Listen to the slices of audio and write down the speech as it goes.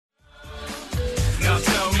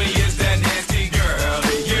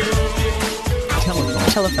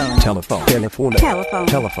Telephone. Telephone. Telephone. Telephone.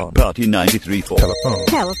 Telephone. Party 93.4. Telephone.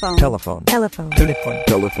 Telephone. Telephone. Telephone. Telephone.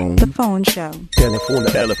 Telephone. The phone show. Telephone.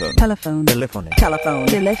 Telephone. Telephone. Telephone. Telephone.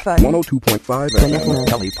 Telephone. 102.5 Telephone.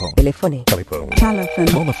 Telephone. Telephone. Telephone. Telephone.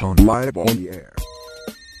 Telephone. Live on the air.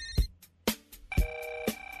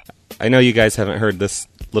 I know you guys haven't heard this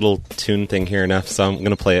little tune thing here enough, so I'm going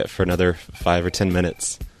to play it for another 5 or 10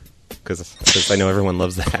 minutes, because I know everyone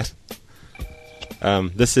loves that.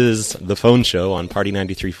 This is The Phone Show on Party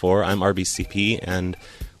 93.4. I'm RBCP, and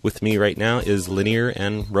with me right now is Linear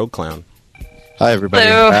and Rogue Clown. Hi, everybody.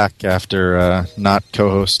 Hello. I'm back after not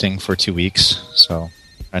co-hosting for 2 weeks, so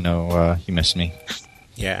I know you missed me.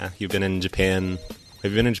 Yeah, you've been in Japan.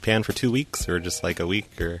 Have you been in Japan for 2 weeks, or just like a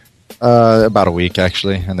week, or...? About a week,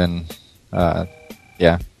 actually, and then,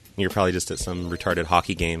 yeah. You're probably just at some retarded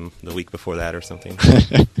hockey game the week before that or something.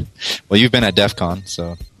 Well, you've been at DEF CON,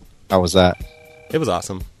 so how was that? It was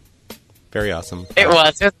awesome. Very awesome. It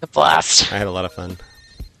was a blast. I had a lot of fun.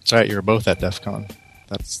 That's right, you were both at DEF CON.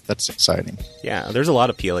 That's exciting. Yeah, there's a lot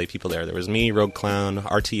of PLA people there. There was me, Rogue Clown,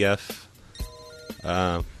 RTF.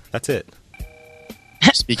 That's it.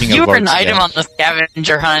 Speaking You of were an RTF, item on the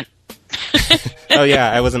scavenger hunt. Oh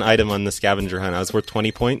yeah, I was an item on the scavenger hunt. I was worth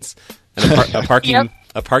 20 points, and a parking Yep.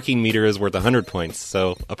 a parking meter is worth 100 points.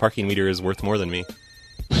 So a parking meter is worth more than me.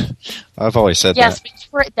 I've always said Yes, that. but you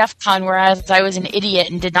were at DEF CON, whereas I was an idiot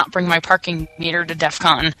and did not bring my parking meter to DEF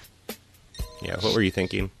CON. Yeah, what were you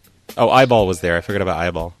thinking? Oh, Eyeball was there. I forgot about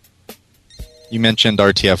Eyeball. You mentioned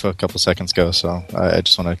RTF a couple seconds ago, so I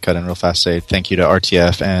just want to cut in real fast, say thank you to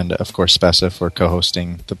RTF and, of course, Spessa for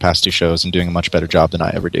co-hosting the past 2 shows and doing a much better job than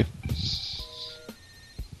I ever do.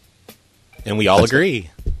 And we all That's agree.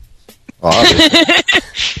 Well,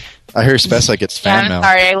 obviously. I hear Spessa gets fan I'm mail.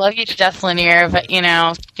 sorry, I love you to death, Linear, but, you're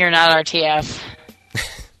not RTF.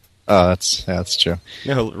 Oh, that's true.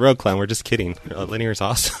 No, Rogue Clown, we're just kidding. Linear's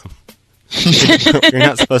awesome. You're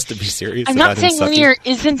not supposed to be serious I'm about not him saying sucking. Linear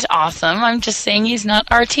isn't awesome, I'm just saying he's not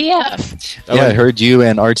RTF. Oh, Yeah, I and- heard you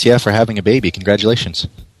and RTF are having a baby. Congratulations.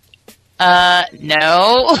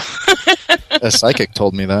 No. A psychic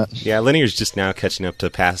told me that. Yeah, Linear's just now catching up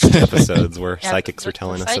to past episodes where Yeah, psychics were the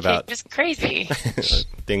telling us psychic about is crazy.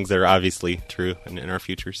 things that are obviously true in our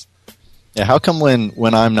futures. Yeah, how come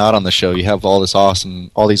when I'm not on the show, you have all these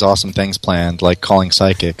awesome things planned, like calling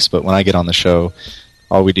psychics, but when I get on the show,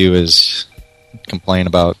 all we do is complain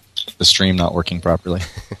about the stream not working properly?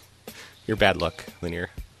 You're bad luck,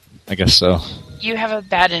 Linear. I guess so. You have a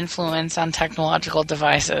bad influence on technological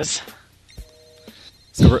devices.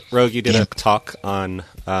 So, Rogue, you did a talk on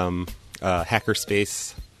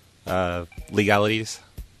hackerspace legalities,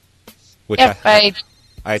 which Yep, I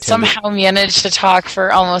I attended. somehow managed to talk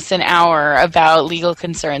for almost an hour about legal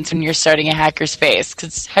concerns when you're starting a hackerspace,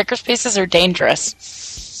 because hackerspaces are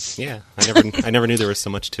dangerous. Yeah, I never knew there was so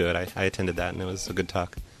much to it. I attended that, and it was a good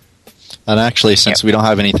talk. And actually, since we don't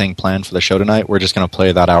have anything planned for the show tonight, we're just going to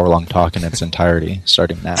play that hour-long talk in its entirety,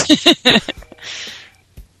 starting now.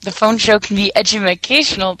 The phone show can be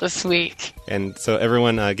educational this week. And so,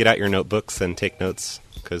 everyone, get out your notebooks and take notes,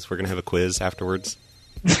 because we're going to have a quiz afterwards.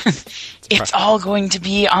 It's all going to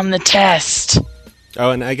be on the test. Oh,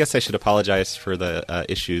 and I guess I should apologize for the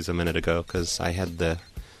issues a minute ago, because I had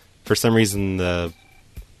for some reason, the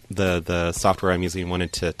software I'm using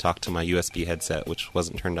wanted to talk to my USB headset, which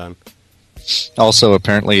wasn't turned on. Also,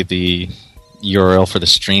 apparently the URL for the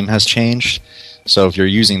stream has changed, so if you're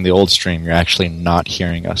using the old stream, you're actually not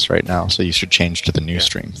hearing us right now, so you should change to the new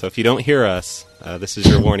stream. So if you don't hear us, this is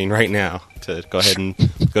your warning right now to go ahead and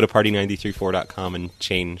go to party934.com and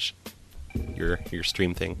change your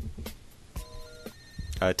stream thing.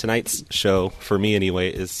 Tonight's show, for me anyway,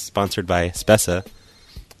 is sponsored by Spessa,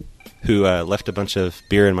 who left a bunch of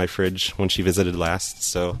beer in my fridge when she visited last,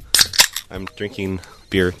 so I'm drinking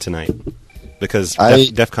beer tonight. Because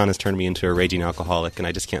DEF CON has turned me into a raging alcoholic, and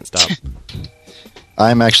I just can't stop.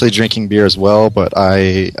 I'm actually drinking beer as well, but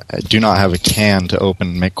I do not have a can to open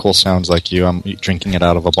and make cool sounds like you. I'm drinking it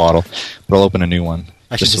out of a bottle, but I'll open a new one.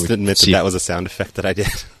 I should just admit that was a sound effect that I did.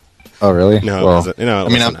 Oh, really? No, well, it wasn't. No,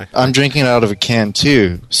 it wasn't. I'm drinking it out of a can,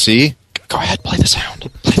 too. See? Go ahead, play the sound.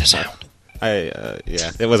 Play the sound.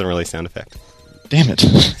 Yeah, it wasn't really a sound effect. Damn it.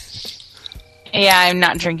 Yeah, I'm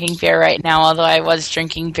not drinking beer right now, although I was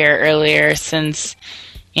drinking beer earlier since,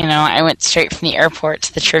 I went straight from the airport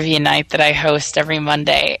to the trivia night that I host every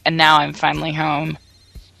Monday, and now I'm finally home.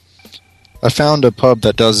 I found a pub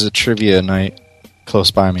that does a trivia night close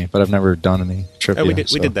by me, but I've never done any trivia. Oh, we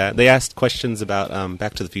did that. They asked questions about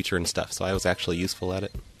Back to the Future and stuff, so I was actually useful at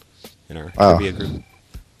it in our trivia group.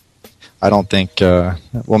 I don't think...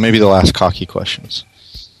 well, maybe they'll ask cocky questions.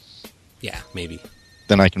 Yeah, maybe.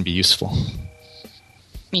 Then I can be useful.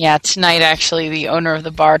 Yeah, tonight actually, the owner of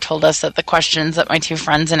the bar told us that the questions that my two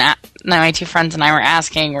friends and I were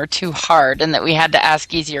asking were too hard, and that we had to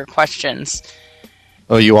ask easier questions.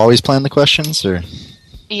 Oh, you always plan the questions, or?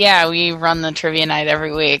 Yeah, we run the trivia night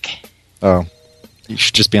every week. Oh, you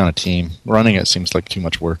should just be on a team. Running it seems like too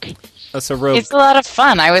much work. So Rogue, It's a lot of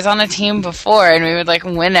fun. I was on a team before, and we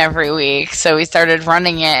would win every week. So we started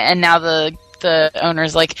running it, and now the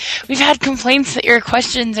owner's like, we've had complaints that your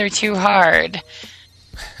questions are too hard.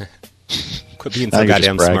 quit being so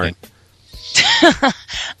goddamn smart.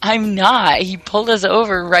 I'm not. He pulled us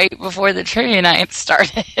over right before the trivia night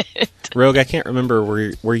started. Rogue, I can't remember.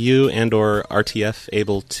 Were you and or RTF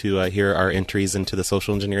able to hear our entries into the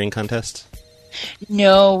social engineering contest?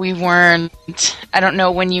 No, we weren't. I don't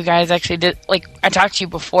know when you guys actually did. I talked to you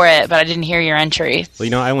before it, but I didn't hear your entry.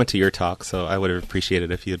 Well, I went to your talk, so I would have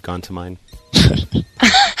appreciated if you had gone to mine.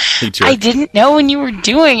 I didn't know when you were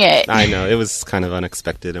doing it. I know. It was kind of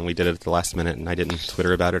unexpected, and we did it at the last minute, and I didn't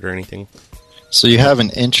Twitter about it or anything. So you have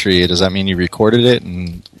an entry. Does that mean you recorded it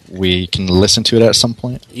and we can listen to it at some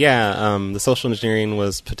point? Yeah, the social engineering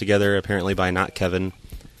was put together apparently by not Kevin,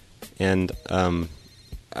 and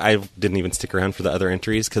I didn't even stick around for the other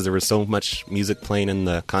entries because there was so much music playing in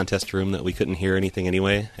the contest room that we couldn't hear anything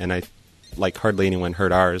anyway, and hardly anyone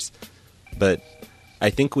heard ours. But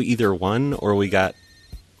I think we either won or we got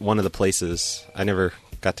one of the places. I never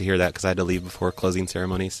got to hear that because I had to leave before closing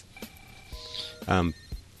ceremonies.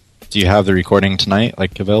 Do you have the recording tonight,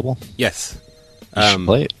 available? Yes. You should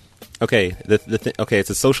play it. Okay, it's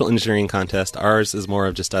a social engineering contest. Ours is more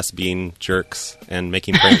of just us being jerks and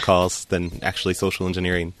making prank calls than actually social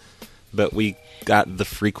engineering. But we got the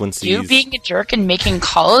frequencies. You being a jerk and making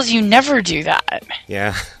calls? You never do that.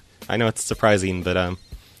 Yeah, I know it's surprising, but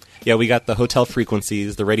yeah, we got the hotel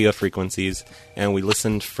frequencies, the radio frequencies, and we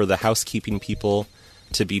listened for the housekeeping people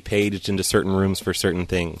to be paged into certain rooms for certain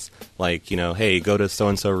things. Hey, go to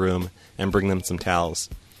so-and-so room and bring them some towels.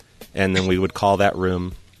 And then we would call that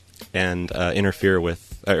room and interfere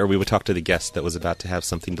with, or we would talk to the guest that was about to have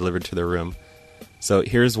something delivered to their room. So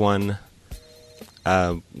here's one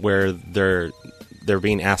where they're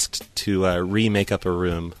being asked to remake up a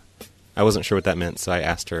room. I wasn't sure what that meant, so I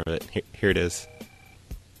asked her, but here it is.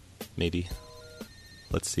 Maybe.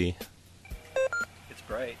 Let's see. It's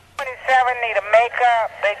bright. 27 need a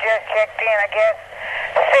makeup. They just checked in, I guess.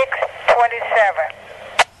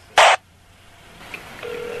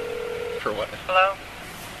 627. For what? Hello?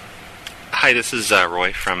 Hi, this is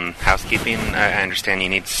Roy from housekeeping. I understand you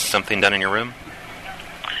need something done in your room?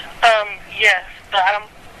 Yes, but I'm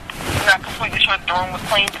not completely sure the room was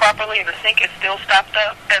cleaned properly. The sink is still stopped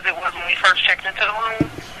up as it was when we first checked into the room.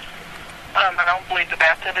 I don't believe the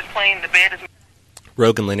bathtub is clean. The bed is...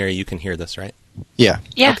 Rogue and Linear, you can hear this, right? Yeah.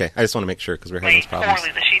 Yeah. Okay, I just want to make sure because we're having these problems.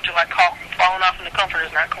 poorly. The sheets are falling off and the comforter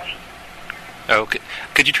is not clean. Oh,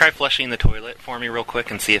 could you try flushing the toilet for me real quick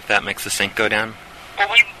and see if that makes the sink go down? Well,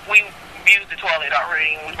 we used the toilet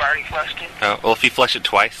already and we've already flushed it. Oh, well, if you flush it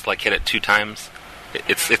twice, hit it 2 times,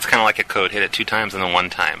 it's kind of like a code. Hit it 2 times and then 1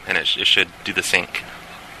 time, and it should do the sink.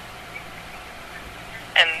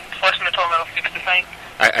 And flushing the toilet will fix the sink?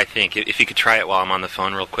 I think. If you could try it while I'm on the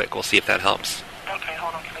phone real quick, we'll see if that helps. Okay,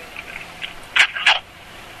 hold on, please.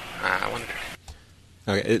 I wonder.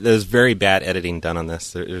 Okay, there's very bad editing done on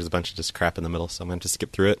this. There's a bunch of just crap in the middle, so I'm going to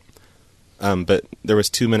skip through it. But there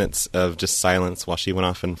was 2 minutes of just silence while she went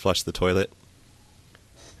off and flushed the toilet.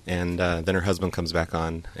 And then her husband comes back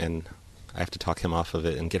on, and I have to talk him off of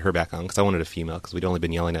it and get her back on, because I wanted a female, because we'd only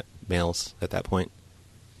been yelling at males at that point.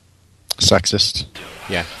 Sexist.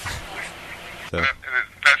 Yeah. So,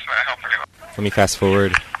 That's not helping you. let me fast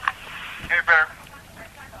forward. Hey, better.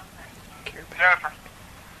 Jennifer.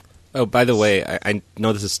 Oh, by the way, I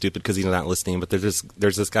know this is stupid because he's not listening, but there's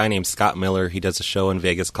this guy named Scott Miller. He does a show in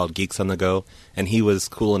Vegas called Geeks on the Go, and he was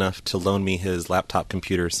cool enough to loan me his laptop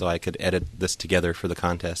computer so I could edit this together for the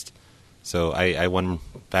contest. So I won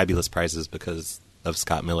fabulous prizes because of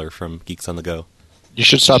Scott Miller from Geeks on the Go. You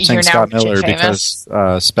should stop saying You're now Scott rich and Miller famous.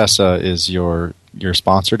 because Spessa is your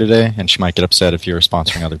sponsor today, and she might get upset if you're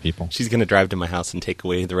sponsoring other people. She's going to drive to my house and take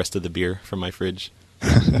away the rest of the beer from my fridge.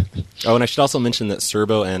 Oh, and I should also mention that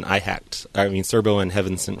Serbo and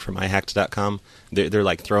Heaven Sent from iHacked.com,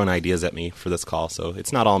 they're throwing ideas at me for this call, so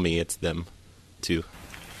it's not all me, it's them, too.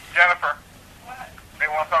 Jennifer. They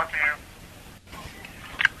want to talk to you.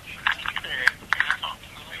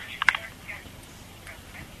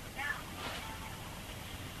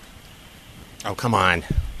 Oh, come on.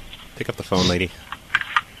 Pick up the phone, lady.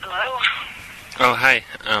 Hello? Oh, hi.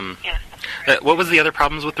 Yes. What was the other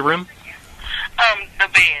problems with the room? The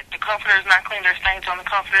bed. The comforter is not clean. There's stains on the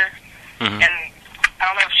comforter. Mm-hmm. And I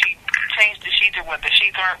don't know if she changed the sheets or what? The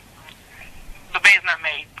sheets aren't. The bed's not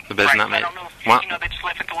made. The bed's right. not made. I don't know if they just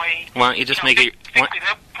left it the way. Why don't you just make it? Fixed it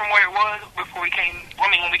up from where it was before we came.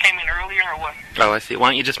 When we came in earlier, or what? Oh, I see. Why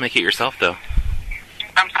don't you just make it yourself, though?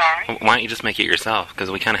 I'm sorry. Why don't you just make it yourself?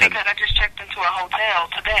 Because we kind of had. Because I just checked into a hotel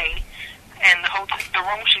today, and the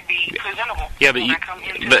room should be presentable. Yeah,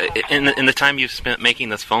 but in the time you've spent making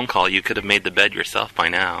this phone call, you could have made the bed yourself by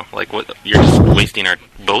now. Like, what? You're just wasting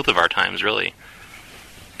both of our times, really.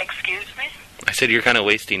 Excuse me? I said you're kind of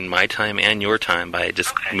wasting my time and your time by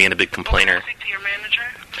just being a big complainer. Can I speak to your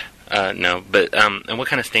manager? No, but and what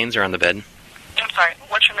kind of stains are on the bed? I'm sorry.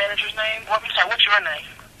 What's your manager's name? What's your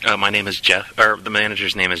name? My name is Jeff, or the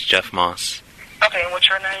manager's name is Jeff Moss. Okay, and what's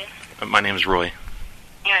your name? My name is Roy.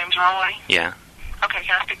 Your name's Roy? Yeah. Okay,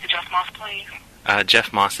 can I speak to Jeff Moss, please?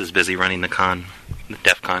 Jeff Moss is busy running the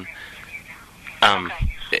DEF CON.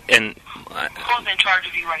 Okay. And who's in charge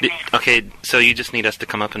of you right now? okay, so you just need us to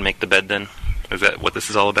come up and make the bed then? Is that what this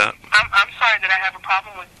is all about? I'm sorry that I have a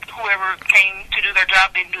problem with whoever came to do their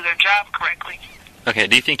job didn't do their job correctly. Okay,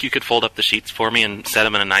 do you think you could fold up the sheets for me and set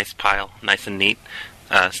them in a nice pile, nice and neat?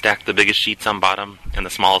 Stack the biggest sheets on bottom and the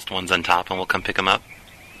smallest ones on top, and we'll come pick them up?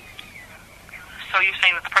 So you're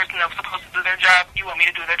saying that the person that was supposed to do their job, you want me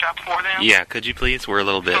to do their job for them? Yeah, could you please? We're a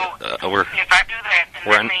little bit... So if I do that,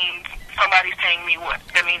 then that means somebody's paying me what?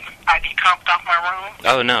 That means I get comped off my room?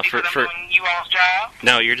 Oh, no. Because I'm doing you all's job?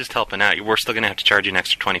 No, you're just helping out. We're still going to have to charge you an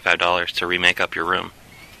extra $25 to remake up your room.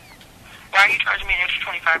 Why are you charging me an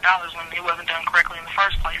extra $25 when it wasn't done correctly in the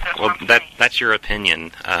first place? That's your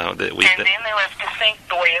opinion. And then they left the sink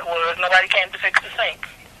the way it was. Nobody came to fix the sink.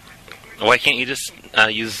 Why can't you just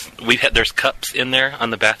use... There's cups in there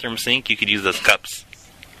on the bathroom sink. You could use those cups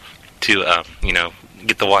to,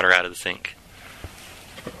 get the water out of the sink.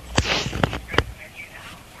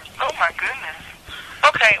 Oh, my goodness.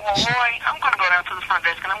 Okay, well, Roy, I'm going to go down to the front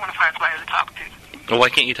desk, and I'm going to find somebody to talk to. Well, why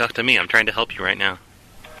can't you talk to me? I'm trying to help you right now.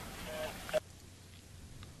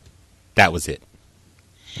 That was it.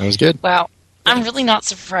 That was good. Wow. I'm really not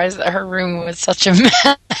surprised that her room was such a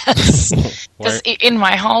mess. Because in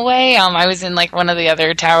my hallway, I was in like one of the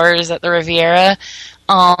other towers at the Riviera.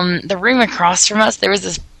 The room across from us, there was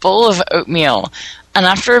this bowl of oatmeal. And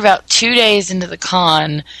after about 2 days into the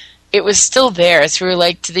con, it was still there. So we were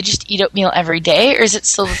like, do they just eat oatmeal every day? Or is it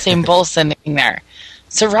still the same bowl sitting there?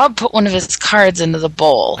 So Rob put one of his cards into the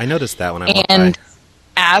bowl. I noticed that when I walked by. And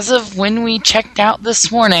as of when we checked out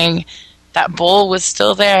this morning, that bowl was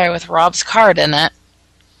still there with Rob's card in it.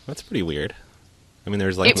 That's pretty weird. I mean,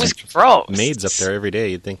 there's like it was gross. Maids up there every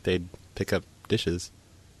day. You'd think they'd pick up dishes.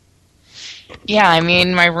 Yeah, I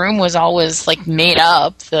mean, my room was always like made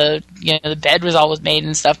up. The bed was always made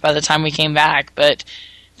and stuff by the time we came back. But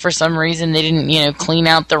for some reason, they didn't clean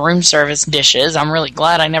out the room service dishes. I'm really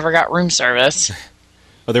glad I never got room service.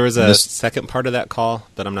 Well, there was a second part of that call,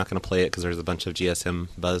 but I'm not going to play it because there's a bunch of GSM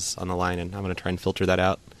buzz on the line, and I'm going to try and filter that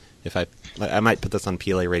out. If I might put this on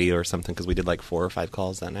PLA radio or something because we did like 4 or 5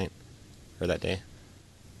 calls that night or that day.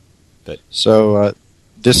 But so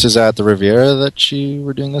this is at the Riviera that you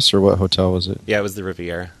were doing this, or what hotel was it? Yeah, it was the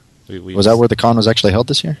Riviera. Was that where the con was actually held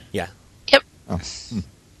this year? Yeah. Yep. Oh.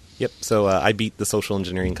 Yep. So I beat the social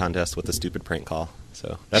engineering contest with a stupid prank call.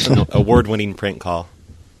 So that's an award-winning prank call.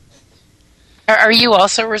 Are you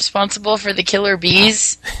also responsible for the killer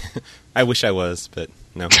bees? I wish I was, but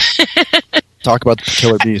no. Talk about the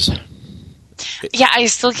killer bees. Yeah, I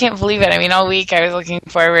still can't believe it. I mean, all week I was looking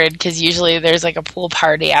forward because usually there's like a pool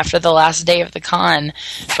party after the last day of the con,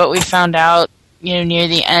 but we found out, near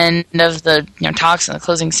the end of the talks and the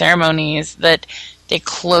closing ceremonies that they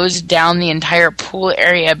closed down the entire pool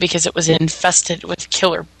area because it was infested with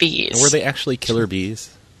killer bees. Were they actually killer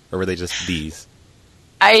bees, or were they just bees?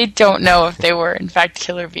 I don't know if they were, in fact,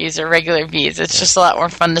 killer bees or regular bees. It's just a lot more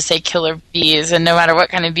fun to say killer bees, and no matter what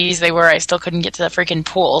kind of bees they were, I still couldn't get to the freaking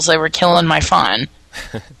pool, so they were killing my fun.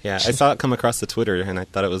 Yeah, I saw it come across the Twitter, and I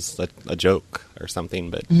thought it was a joke or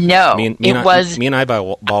something, but... No, me and I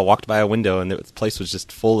walked by a window, and the place was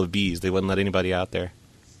just full of bees. They wouldn't let anybody out there.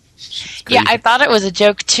 Yeah, I thought it was a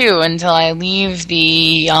joke, too, until I left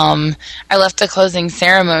the closing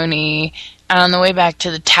ceremony, and on the way back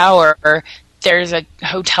to the tower... There's a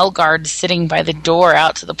hotel guard sitting by the door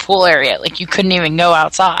out to the pool area. Like, you couldn't even go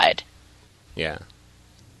outside. Yeah.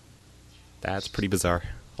 That's pretty bizarre.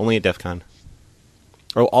 Only at DEF CON.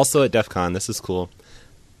 Oh, also at DEF CON, this is cool.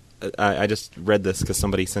 I just read this because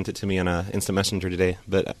somebody sent it to me on a instant messenger today.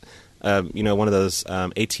 But, one of those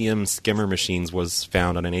ATM skimmer machines was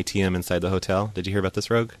found on an ATM inside the hotel. Did you hear about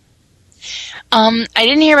this, Rogue? I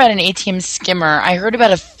didn't hear about an ATM skimmer. I heard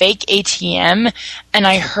about a fake ATM, and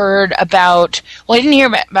I heard about... Well, I didn't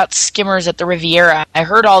hear about skimmers at the Riviera. I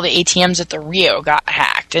heard all the ATMs at the Rio got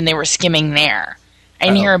hacked, and they were skimming there. I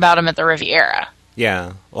didn't hear about them at the Riviera.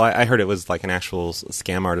 Yeah. Well, I heard it was like an actual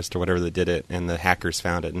scam artist or whatever that did it, and the hackers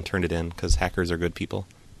found it and turned it in, because hackers are good people.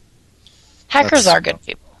 Hackers are good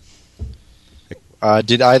people.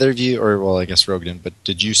 Did either of you, or well, I guess Rogue didn't, but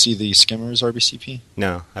did you see the skimmers, RBCP?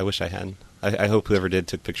 No, I wish I had. I hope whoever did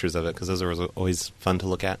took pictures of it, because those are always fun to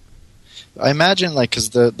look at. I imagine, like, because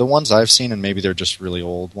the ones I've seen, and maybe they're just really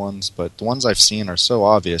old ones, but the ones I've seen are so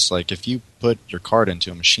obvious. Like, if you put your card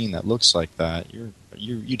into a machine that looks like that,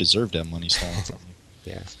 you deserve to have money stolen from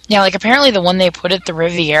you. Yeah. Yeah, like apparently the one they put at the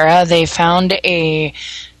Riviera, they found a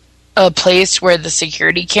place where the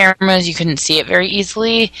security cameras, you couldn't see it very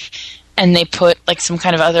easily, and they put like some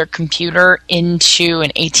kind of other computer into an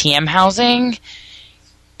ATM housing,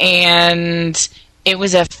 and it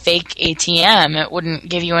was a fake ATM. It wouldn't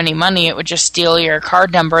give you any money. It would just steal your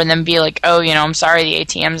card number and then be like, oh, I'm sorry, the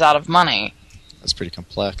ATM's out of money. That's pretty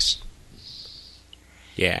complex.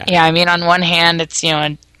 Yeah. Yeah, I mean, on one hand, it's,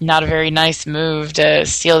 not a very nice move to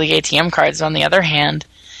steal the ATM cards. On the other hand,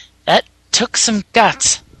 that took some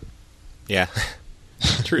guts. Yeah.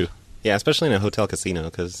 True. Yeah, especially in a hotel casino,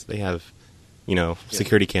 because they have,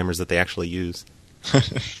 security cameras that they actually use.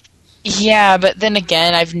 Yeah, but then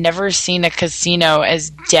again, I've never seen a casino as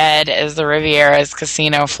dead as the Riviera's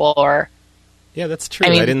casino floor. Yeah, that's true.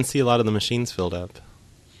 I didn't see a lot of the machines filled up.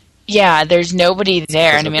 Yeah, there's nobody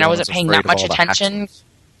there. And I wasn't paying that much afraid of all the attention.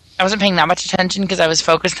 I wasn't paying that much attention because I was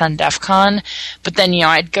focused on DEF CON. But then,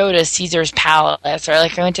 I'd go to Caesar's Palace, or I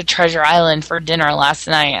went to Treasure Island for dinner last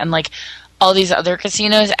night, and all these other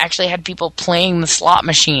casinos actually had people playing the slot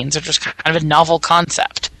machines, which was kind of a novel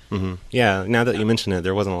concept. Mm-hmm. Yeah, now that you mention it,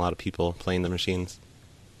 there wasn't a lot of people playing the machines.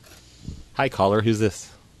 Hi, caller. Who's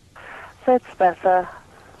this? So it's Spessa.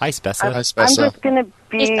 Hi, Spessa. Hi, Spessa. I'm just going to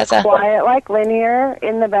be Hey, Spessa. quiet like Linear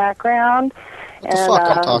in the background. What the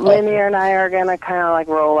fuck? I'm talking. Linear and I are going to kind of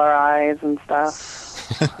roll our eyes and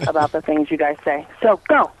stuff about the things you guys say. So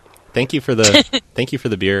go. Thank you for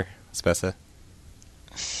the beer, Spessa.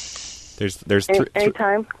 There's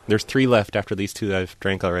Anytime. There's 3 left after these 2 I've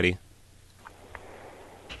drank already.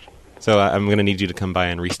 So I'm going to need you to come by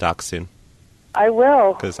and restock soon. I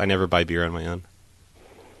will. Because I never buy beer on my own.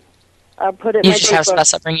 I'll put it in You my just have book.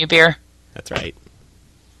 Spessa bring you beer. That's right.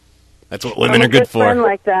 That's what women are good for. I'm a good friend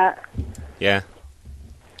like that. Yeah.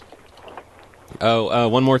 Oh,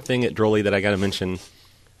 one more thing at Drolly that I got to mention.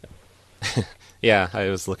 Yeah, I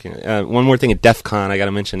was looking. One more thing at DEF CON I got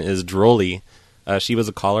to mention is Drolly. She was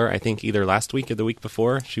a caller, I think, either last week or the week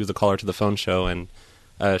before. She was a caller to the phone show, and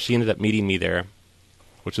she ended up meeting me there,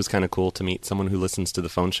 which was kind of cool to meet someone who listens to the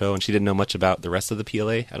phone show. And she didn't know much about the rest of the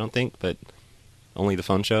PLA, I don't think, but only the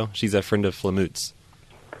phone show. She's a friend of Flamoot's.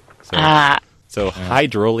 So hi,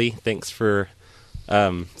 Drolly. Thanks for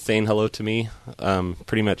saying hello to me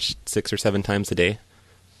pretty much 6 or 7 times a day.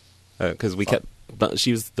 Because we kept...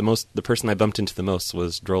 She was the person I bumped into the most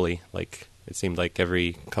was Drolly. It seemed like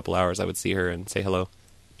every couple hours I would see her and say hello.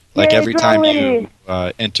 Like Yay, every time Drolly.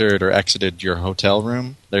 you entered or exited your hotel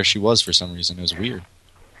room, there she was for some reason. It was weird.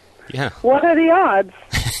 Yeah. What are the odds?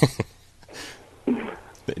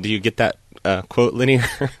 Do you get that quote, Linear?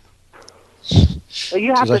 Well,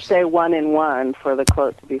 you have to say 1 in 1 for the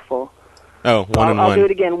quote to be full. Oh, 1 and 1. I'll do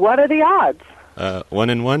it again. What are the odds? 1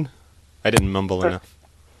 and 1? I didn't mumble enough.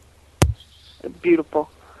 Beautiful.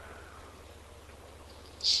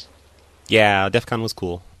 Yeah, DEF CON was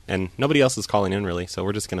cool. And nobody else is calling in, really, so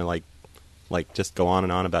we're just going to, just go on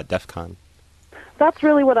and on about DEF CON. That's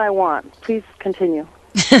really what I want. Please continue.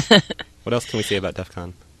 What else can we say about DEF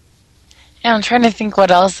CON? Yeah, I'm trying to think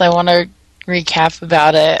what else I want to recap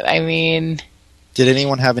about it. I mean... Did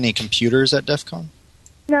anyone have any computers at DEF CON?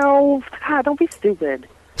 No, God, don't be stupid.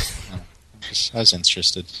 I was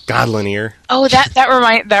interested. God, Linear. Oh, that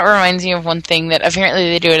reminds me of one thing that apparently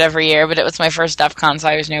they do it every year, but it was my first DEF CON, so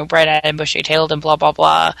I was bright-eyed and bushy-tailed and blah, blah,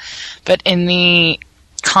 blah. But in the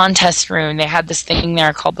contest room, they had this thing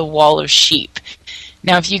there called the Wall of Sheep.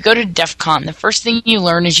 Now, if you go to DEF CON, the first thing you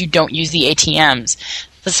learn is you don't use the ATMs.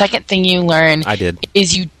 The second thing you learn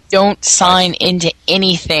is you don't sign into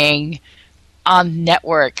anything on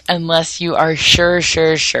network unless you are sure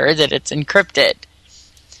that it's encrypted.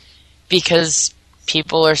 Because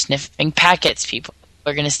people are sniffing packets. People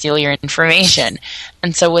are going to steal your information.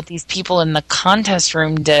 And so what these people in the contest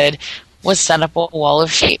room did was set up a wall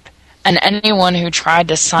of sheep. And anyone who tried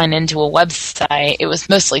to sign into a website, it was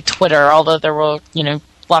mostly Twitter, although there were,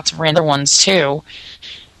 lots of random ones too,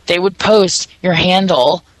 they would post your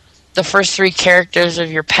handle the first 3 characters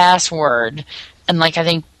of your password and, like, I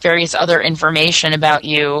think various other information about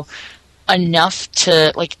you enough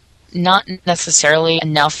to, like, not necessarily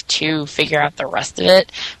enough to figure out the rest of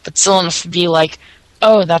it, but still enough to be like,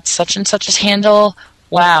 oh, that's such and such's handle.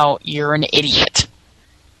 Wow, you're an idiot.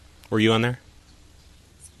 Were you on there?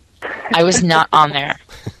 I was not on there.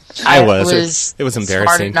 I was. It was embarrassing.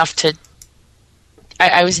 Smart enough to.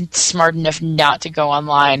 I was smart enough not to go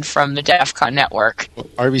online from the DEF CON network. Well,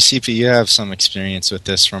 RBCP, you have some experience with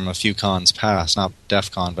this from a few cons past, not DEF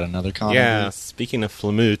CON, but another con. Yeah, speaking of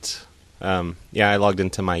Flamoot, I logged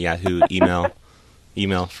into my Yahoo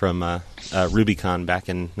email from RubyCon back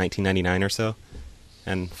in 1999 or so,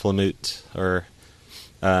 and Flamoot, or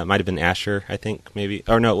it might have been Asher, I think, maybe.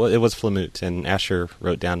 Or no, it was Flamoot, and Asher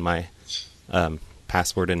wrote down my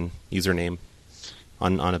password and username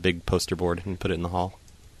on a big poster board and put it in the hall.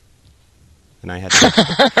 And I had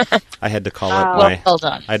to call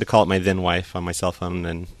up my then wife on my cell phone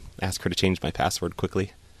and ask her to change my password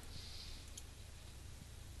quickly.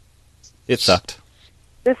 It sucked.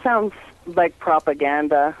 This sounds like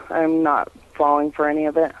propaganda. I'm not falling for any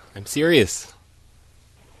of it. I'm serious.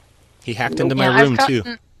 He hacked into my room too.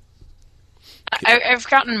 I've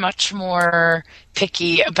gotten much more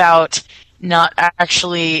picky about not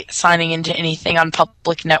actually signing into anything on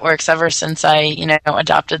public networks ever since I,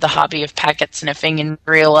 adopted the hobby of packet sniffing and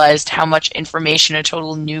realized how much information a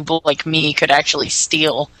total noob like me could actually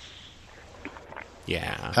steal.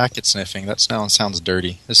 Yeah. Packet sniffing, that sounds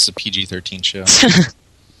dirty. This is a PG-13 show.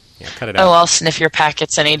 Yeah, cut it out. Oh, I'll sniff your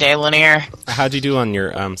packets any day, Linear. How'd you do on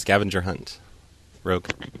your scavenger hunt, Rogue?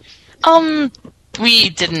 We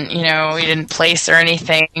didn't place or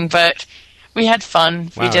anything, but we had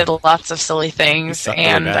fun. Wow. We did lots of silly things,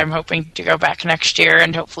 and I'm hoping to go back next year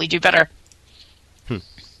and hopefully do better.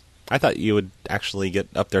 I thought you would actually get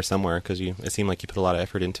up there somewhere, because it seemed like you put a lot of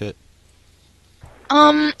effort into it.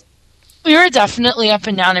 We were definitely up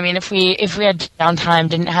and down. I mean, if we had downtime,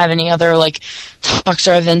 didn't have any other talks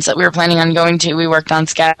or events that we were planning on going to, we worked on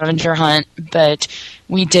scavenger hunt, but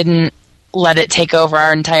we didn't let it take over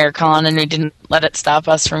our entire con, and we didn't let it stop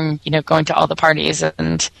us from going to all the parties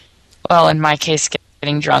and, well, in my case,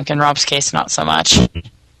 getting drunk. In Rob's case, not so much.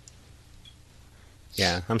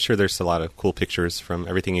 Yeah, I'm sure there's a lot of cool pictures from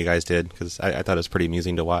everything you guys did, because I thought it was pretty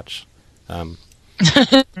amusing to watch.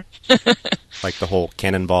 Like the whole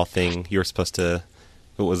cannonball thing. You were supposed to,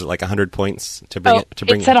 what was it, 100 points to bring it?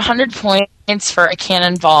 It said 100 points for a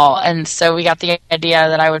cannonball, and so we got the idea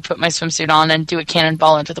that I would put my swimsuit on and do a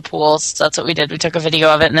cannonball into the pool. So that's what we did. We took a video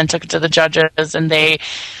of it and then took it to the judges, and they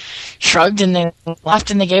shrugged and they laughed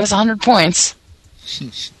and they gave us 100 points.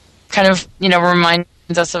 Kind of, reminds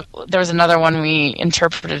us of, there was another one we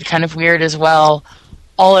interpreted kind of weird as well.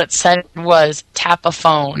 All it said was, tap a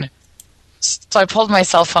phone. So I pulled my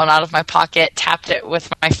cell phone out of my pocket, tapped it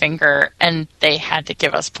with my finger, and they had to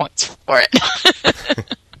give us points for it.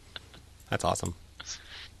 That's awesome.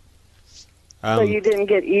 So you didn't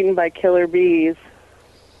get eaten by killer bees?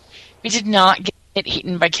 We did not get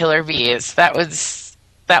eaten by killer bees. That was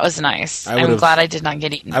nice. I'm glad I did not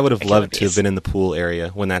get eaten. I would have loved to have been in the pool area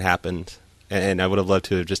when that happened, and I would have loved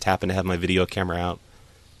to have just happened to have my video camera out.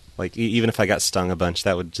 Even if I got stung a bunch,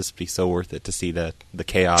 that would just be so worth it to see the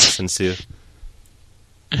chaos ensue.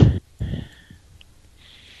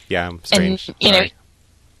 Yeah, I'm strange. And,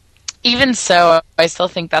 even so, I still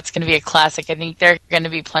think that's going to be a classic. I think there are going to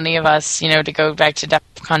be plenty of us, to go back to DEF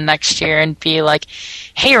CON next year and be like,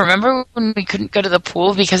 hey, remember when we couldn't go to the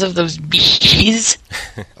pool because of those bees?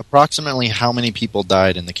 Approximately how many people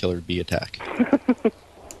died in the killer bee attack?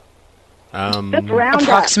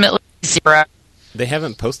 Approximately 0. They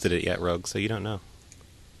haven't posted it yet, Rogue, so you don't know.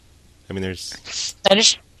 I mean, That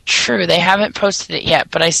is true. They haven't posted it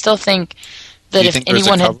yet, but I still think that if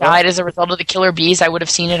anyone had died as a result of the killer bees, I would have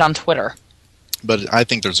seen it on Twitter. But I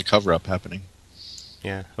think there's a cover-up happening.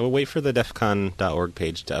 Yeah. We'll wait for the defcon.org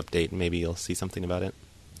page to update, and maybe you'll see something about it.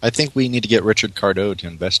 I think we need to get Richard Cardo to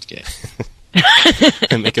investigate.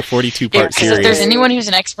 And make a 42-part series. If there's anyone who's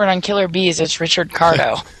an expert on killer bees, it's Richard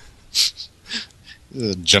Cardo.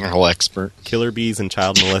 The general expert. Killer bees and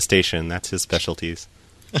child molestation, that's his specialties.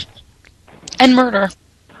 And murder.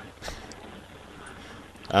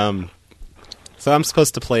 So I'm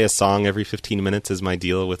supposed to play a song every 15 minutes as my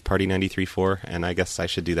deal with Party 93.4, and I guess I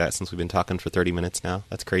should do that since we've been talking for 30 minutes now.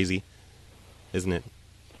 That's crazy, isn't it?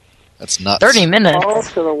 That's nuts. 30 minutes? Balls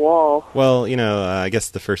to the wall. Well, I guess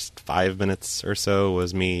the first 5 minutes or so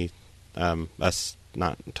was me, us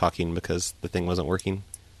not talking because the thing wasn't working.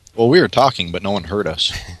 Well, we were talking, but no one heard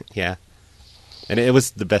us. Yeah. And it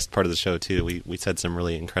was the best part of the show, too. We said some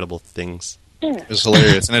really incredible things. It was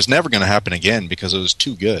hilarious, and it's never going to happen again because it was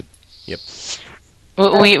too good. Yep.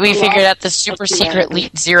 We figured out the super secret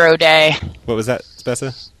Elite Zero Day. What was that,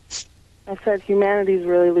 Spessa? I said humanity's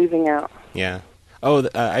really losing out. Yeah. Oh,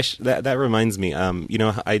 that reminds me.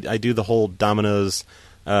 I do the whole Domino's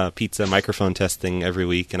pizza microphone test thing every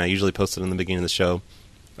week, and I usually post it in the beginning of the show.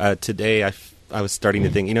 Today, I was starting to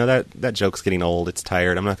think, that joke's getting old. It's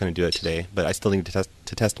tired. I'm not going to do it today, but I still need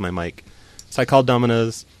to test my mic. So I called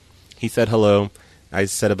Domino's. He said hello. I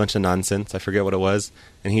said a bunch of nonsense. I forget what it was,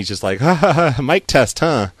 and he's just like, "Ha ha ha, mic test,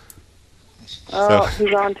 huh?" Oh, so,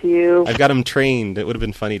 he's on to you. I've got him trained. It would have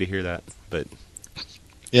been funny to hear that, but.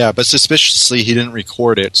 Yeah, but suspiciously he didn't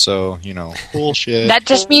record it, so, bullshit. That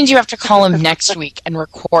just means you have to call him next week and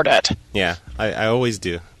record it. Yeah, I always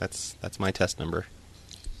do. That's my test number.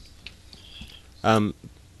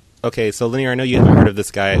 Okay, so Linear, I know you haven't heard of this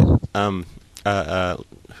guy. Who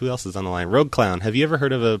else is on the line? Rogue Clown. Have you ever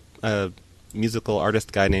heard of a musical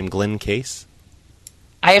artist guy named Glenn Case?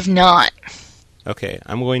 I have not. Okay,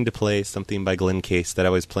 I'm going to play something by Glenn Case that I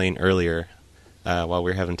was playing earlier while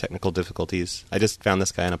we were having technical difficulties. I just found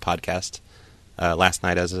this guy on a podcast last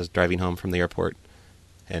night as I was driving home from the airport,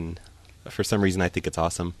 and for some reason I think it's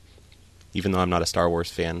awesome, even though I'm not a Star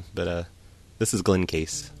Wars fan, but this is Glenn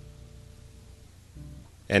Case.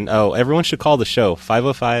 And, everyone should call the show,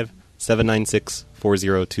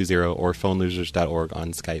 505-796-4020 or phonelosers.org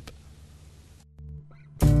on Skype.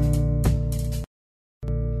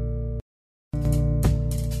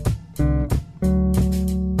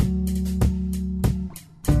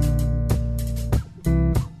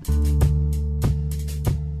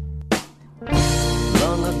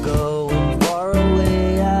 Long ago and far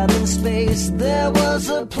away out in space, there was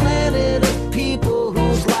a planet of people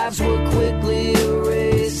whose lives were quickly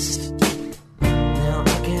erased. Now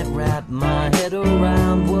I can't wrap my head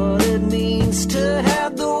around what it means to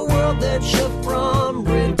have the world that you're from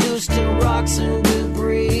reduced to rocks and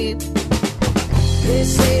debris. They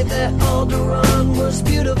say that Alderaan was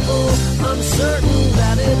beautiful. I'm certain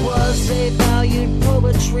that it was. They valued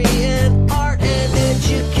poetry and art, and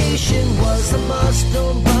education was a must.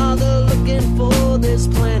 Don't bother looking for this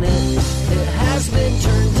planet. It has been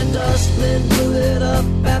turned to dust, men blew it up.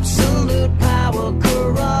 Absolute power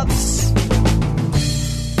corrupts.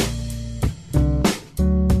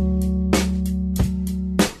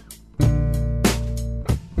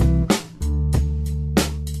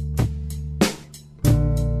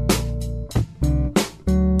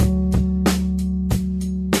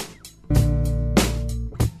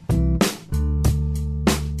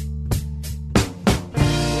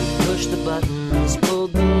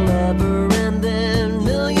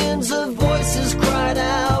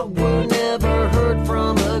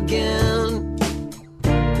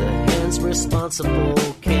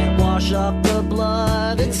 Can't wash off the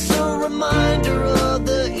blood. It's a reminder of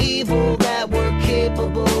the evil that we're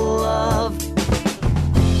capable of.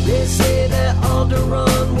 They say that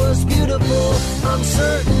Alderaan was beautiful. I'm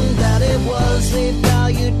certain that it was. They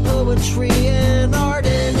valued poetry and art,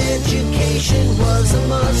 and education was a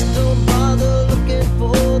must. Don't bother looking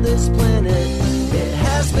for this planet. It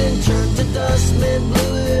has been turned to dust. Men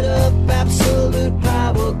blew it up. Absolute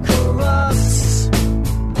power corrupts.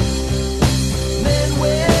 Men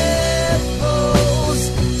with bows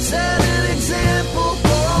set an example for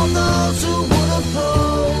all those who would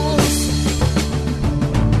oppose.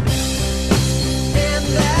 And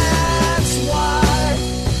that's why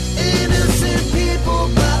innocent people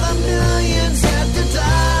by the millions have to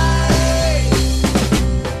die.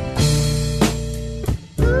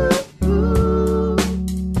 Ooh, ooh.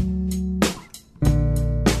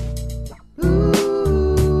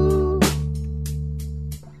 Ooh.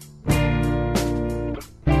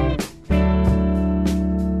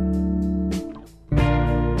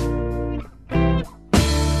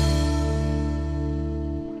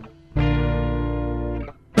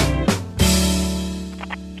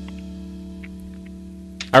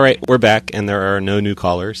 All right, we're back, and there are no new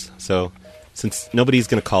callers. So, since nobody's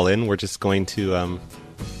going to call in, we're just going to,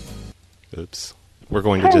 we're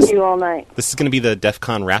going to just... you all night. This is going to be the DEF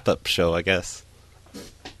CON wrap-up show, I guess.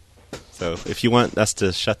 So, if you want us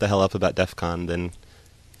to shut the hell up about DEF CON, then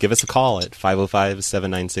give us a call at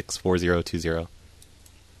 505-796-4020.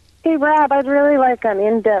 Hey, Rob, I'd really like an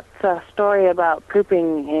in-depth story about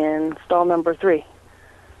pooping in stall number 3.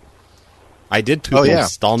 I did poop in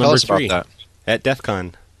stall number 3 about that. At DEF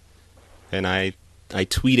CON. And I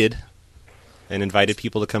tweeted and invited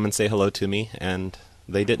people to come and say hello to me, and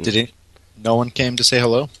they didn't. Did he? No one came to say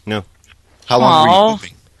hello? No. How long were you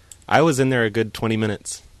pooping? I was in there a good 20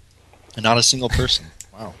 minutes. And not a single person.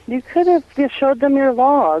 Wow. You could have just showed them your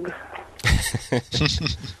log.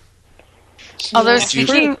 Although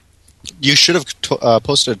speaking You should have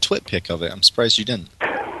posted a twit pic of it. I'm surprised you didn't.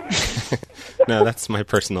 No, that's my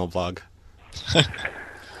personal blog.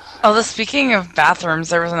 Although speaking of bathrooms,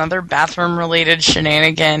 there was another bathroom-related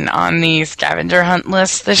shenanigan on the scavenger hunt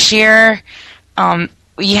list this year.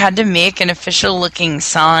 We had to make an official-looking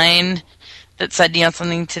sign that said,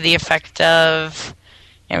 something to the effect of,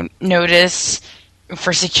 notice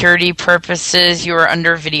for security purposes you are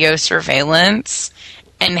under video surveillance,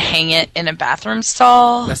 and hang it in a bathroom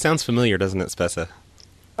stall. That sounds familiar, doesn't it, Spessa?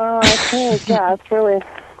 I think, yeah, it's really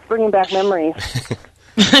bringing back memories.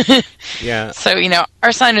 Yeah. So,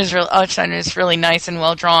 our sign is really nice and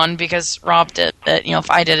well drawn because Rob did it.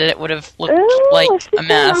 If I did it, it would have looked like a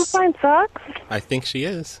mess. Our sign sucks. I think she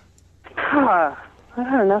is. I've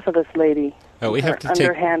had enough of this lady. Oh, we have to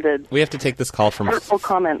underhanded. We have to take this call from hurtful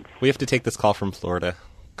comments. We have to take this call from Florida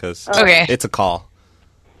because okay. It's a call.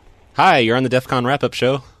 Hi, you're on the DEF CON wrap-up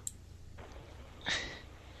show.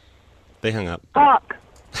 They hung up. Fuck.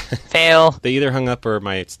 Fail. They either hung up or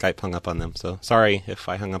my Skype hung up on them. So sorry if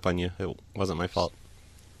I hung up on you. It wasn't my fault.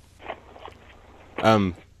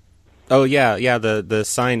 Oh yeah. The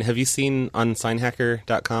sign. Have you seen on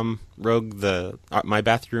signhacker.com, Rogue, the my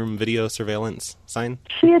bathroom video surveillance sign?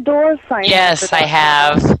 She adores sign. Yes, I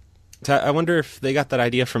have. I wonder if they got that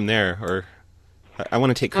idea from there, or I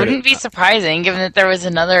want to take credit. Wouldn't be surprising, given that there was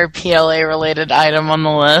another PLA-related item on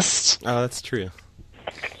the list. Oh, that's true.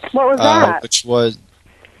 What was that? Which was...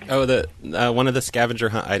 Oh, one of the scavenger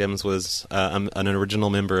hunt items was an original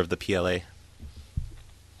member of the PLA.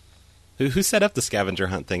 Who set up the scavenger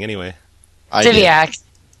hunt thing, anyway? Civiac.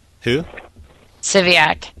 Who?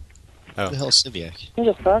 Civiac. Oh. Who the hell is Civiac? Who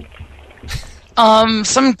the fuck?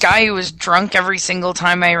 Some guy who was drunk every single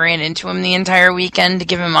time I ran into him the entire weekend to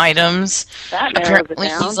give him items. That Apparently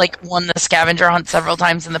he's won the scavenger hunt several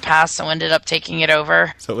times in the past, so ended up taking it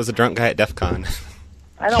over. So it was a drunk guy at DEF CON.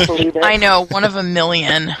 I don't believe it. I know, one of a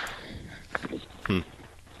million.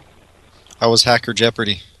 How was Hacker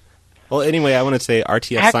Jeopardy? Well, anyway, I want to say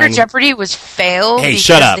RTF Hacker sign... Jeopardy was failed Hey, because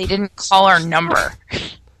shut up. they didn't call our number.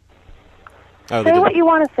 Oh, say what you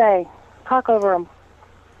want to say. Talk over them.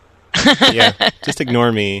 Yeah, just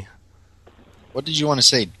ignore me. What did you want to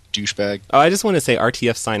say, douchebag? Oh, I just want to say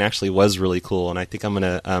RTF sign actually was really cool, and I think I'm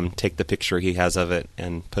going to take the picture he has of it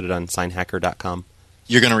and put it on signhacker.com.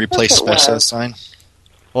 You're going to replace Spessa's sign?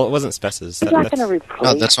 Well, it wasn't Spessa's. He's not going to replace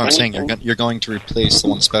No, that's what I'm saying. anything. You're going to replace the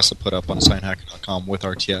one Spessa put up on signhacker.com with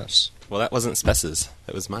RTFs. Well, that wasn't Spessa's.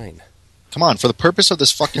 That was mine. Come on, for the purpose of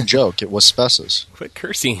this fucking joke, it was Spessa's. Quit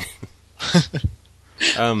cursing.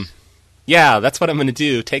 Yeah, that's what I'm going to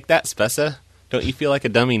do. Take that, Spessa. Don't you feel like a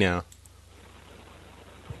dummy now?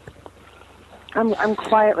 I'm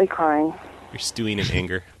quietly crying. You're stewing in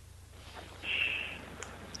anger.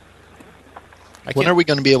 When are we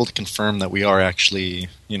going to be able to confirm that we are actually,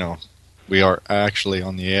 we are actually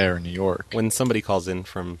on the air in New York? When somebody calls in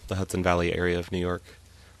from the Hudson Valley area of New York.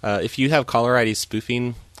 If you have caller ID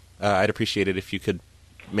spoofing, I'd appreciate it if you could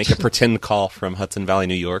make a pretend call from Hudson Valley,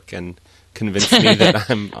 New York, and convince me that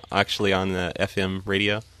I'm actually on the FM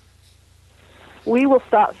radio. We will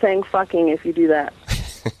stop saying fucking if you do that.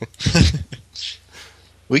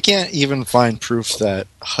 We can't even find proof that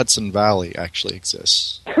Hudson Valley actually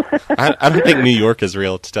exists. I don't think New York is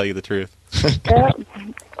real, to tell you the truth. Yep.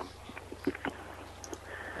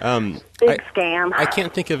 Big scam. I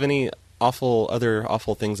can't think of any other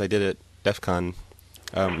awful things I did at DEF CON.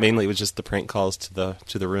 Mainly it was just the prank calls to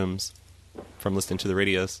the rooms from listening to the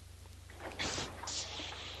radios.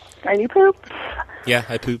 And you pooped? Yeah,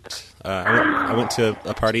 I pooped. I went to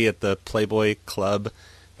a party at the Playboy Club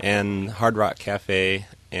and Hard Rock Cafe,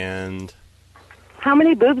 and... How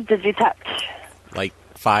many boobs did you touch? Like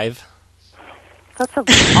 5. That's a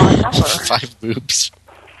odd number. 5 boobs.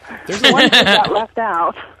 There's One that got left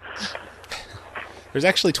out. There's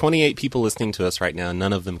actually 28 people listening to us right now, and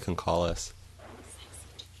none of them can call us.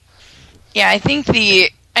 Yeah, I think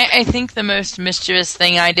the most mischievous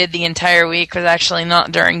thing I did the entire week was actually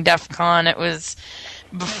not during DEF CON. It was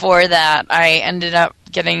before that. I ended up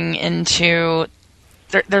getting into...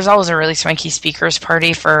 There's always a really swanky speakers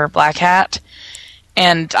party for Black Hat.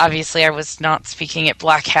 And obviously I was not speaking at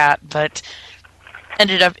Black Hat, but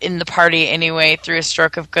ended up in the party anyway through a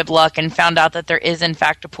stroke of good luck and found out that there is in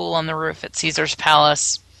fact a pool on the roof at Caesar's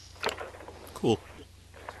Palace. Cool.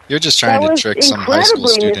 You're just trying to trick some high school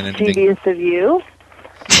student into mischievous of you.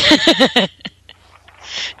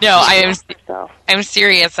 No, I'm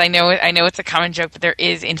serious. I know it's a common joke, but there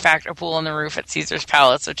is in fact a pool on the roof at Caesar's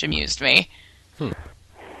Palace, which amused me.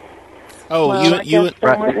 Oh, well, you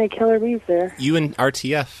weren't any killer bees there. You and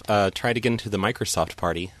RTF tried to get into the Microsoft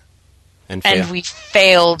party, And we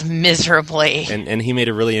failed miserably. And he made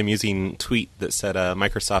a really amusing tweet that said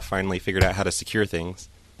Microsoft finally figured out how to secure things.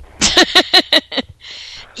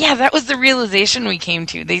 Yeah, that was the realization we came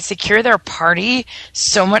to. They secure their party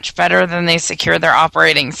so much better than they secure their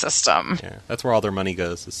operating system. Yeah, that's where all their money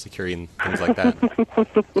goes, is securing things like that.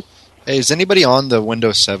 Hey, is anybody on the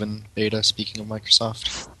Windows 7 beta, speaking of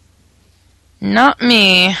Microsoft? Not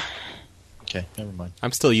me. Okay, never mind.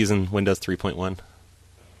 I'm still using Windows 3.1.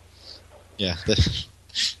 Yeah,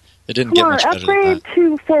 it didn't get much better than upgrade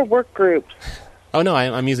that. for work groups. Oh, no,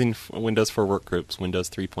 I'm using Windows for workgroups, Windows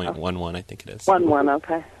 3.11, I think it is. 1.1,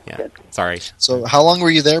 okay. Yeah, Good. sorry. So how long were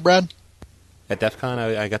you there, Brad? At DEF CON,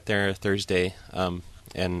 I got there Thursday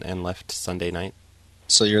and left Sunday night.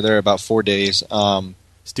 So you're there about 4 days.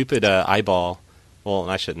 Stupid eyeball. Well,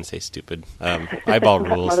 I shouldn't say stupid. Eyeball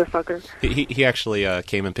rules. Motherfucker. He actually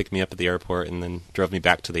came and picked me up at the airport and then drove me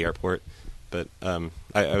back to the airport. But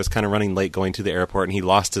I was kind of running late going to the airport, and he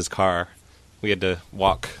lost his car. We had to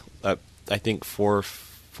walk up, I think, four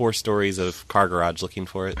stories of car garage looking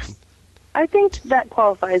for it. I think that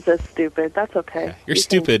qualifies as stupid. That's okay. Yeah, you're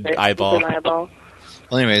stupid, eyeball. Stupid eyeball.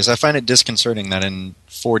 Well, anyways, I find it disconcerting that in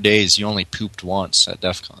 4 days you only pooped once at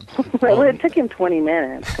DEF CON. Well, it took him 20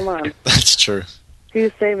 minutes. Come on. That's true. He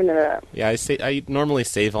was saving it up. Yeah, I normally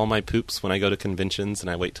save all my poops when I go to conventions, and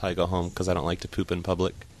I wait till I go home because I don't like to poop in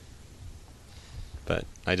public. But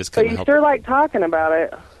I just But couldn't you help sure it. like talking about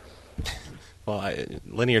it. Well,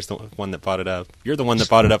 Linear's the one that brought it up. You're the one that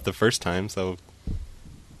brought it up the first time, so...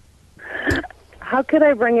 How could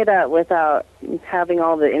I bring it up without having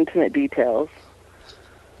all the intimate details?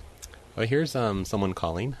 Well, here's someone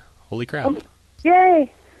calling. Holy crap.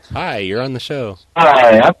 Yay! Hi, you're on the show.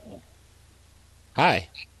 Hi. Hi.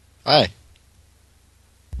 Hi.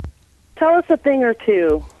 Tell us a thing or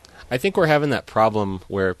two. I think we're having that problem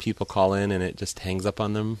where people call in and it just hangs up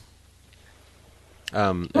on them.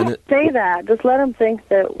 Don't say that. Just let them think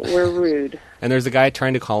that we're rude. And there's a guy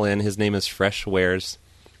trying to call in. His name is Fresh Wares.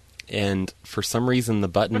 And for some reason, the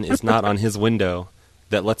button is not on his window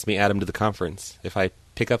that lets me add him to the conference. If I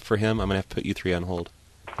pick up for him, I'm going to have to put you three on hold.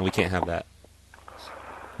 And we can't have that.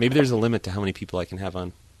 Maybe there's a limit to how many people I can have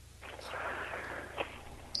on.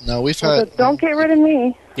 No, we've had... But don't get rid of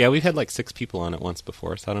me. Yeah, we've had like 6 people on it once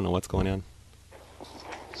before, so I don't know what's going on.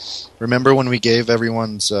 Remember when we gave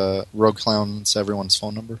everyone's Rogue Clowns everyone's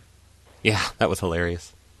phone number? Yeah, that was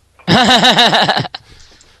hilarious.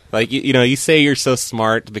 Like, you know, you say you're so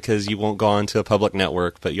smart because you won't go on to a public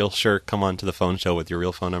network, but you'll sure come on to the phone show with your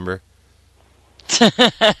real phone number. You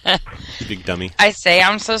big dummy. I say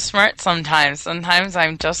I'm so smart sometimes. Sometimes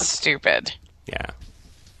I'm just stupid. Yeah.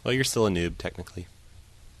 Well, you're still a noob, technically.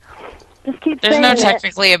 Just keep There's saying no it.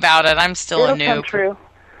 technically about it. I'm still It'll a come noob. true.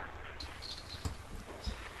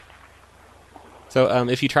 So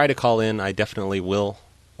if you try to call in, I definitely will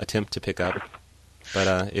attempt to pick up.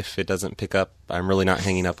 But if it doesn't pick up, I'm really not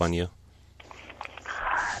hanging up on you.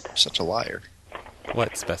 You're such a liar.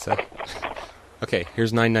 What, Spessa? Okay,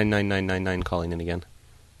 here's 999999 calling in again.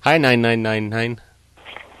 Hi, 9999.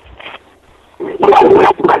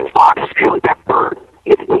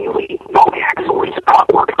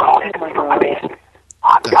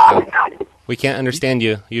 We can't understand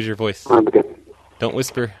you. Use your voice. Don't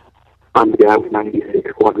whisper. I'm the guy with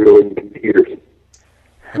 96 quadrillion computers.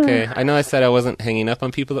 Okay, I know I said I wasn't hanging up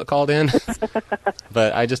on people that called in,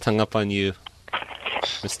 but I just hung up on you,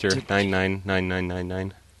 Mr.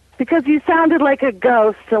 999999. Because you sounded like a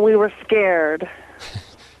ghost and we were scared.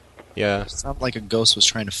 Yeah. It sounded like a ghost was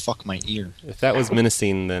trying to fuck my ear. If that was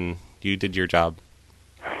menacing, then you did your job.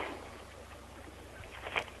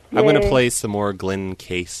 I'm going to play some more Glenn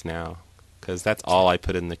Case now, because that's all I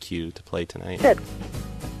put in the queue to play tonight. Good.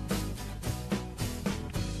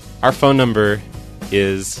 Our phone number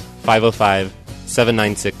is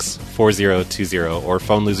 505-796-4020 or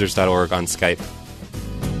phonelosers.org on Skype.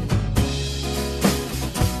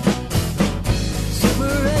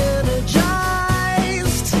 Super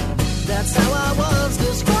energized. That's how I was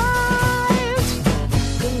described.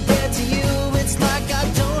 Compared to you, it's like I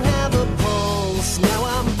don't have a pulse. Now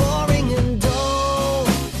I'm boring and dull.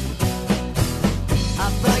 I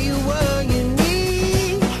thought you were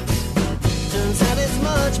unique. Turns out it's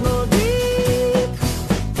much more deep.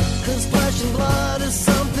 'Cause flesh and blood is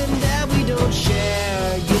something that we don't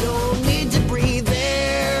share. You don't need to breathe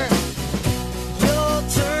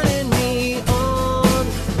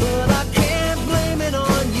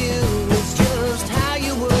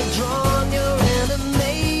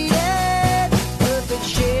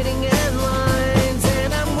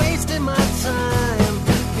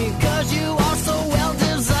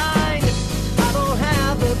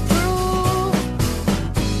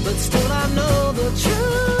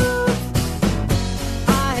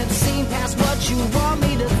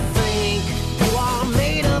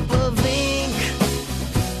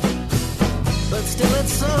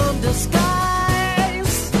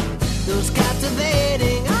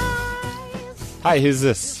Hi, who's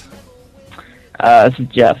this? This is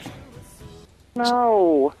Jeff.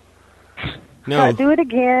 No. No. Do it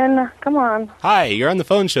again. Come on. Hi, you're on the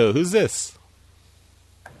phone show. Who's this?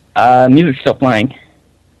 Music's still playing.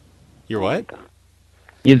 You're what?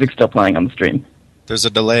 Music's still playing on the stream. There's a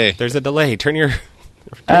delay. There's a delay. Turn your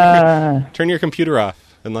computer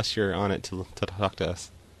off, unless you're on it to talk to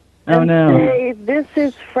us. Oh, no. Hey, this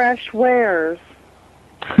is Fresh Wares.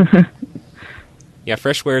 Yeah,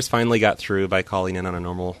 Fresh Wares finally got through by calling in on a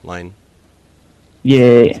normal line.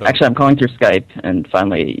 Yay. So- Actually, I'm calling through Skype, and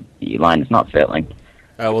finally the line is not failing.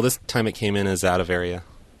 Well, this time it came in as out of area.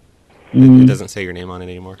 Mm. It doesn't say your name on it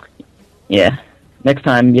anymore. Yeah. Next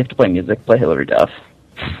time, you have to play music. Play Hillary Duff.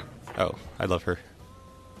 Oh, I love her.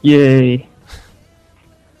 Yay.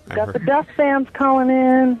 Got the Duff fans calling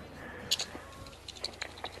in.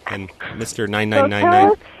 And Mr. So tell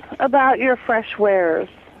 9999. us about your Fresh Wares.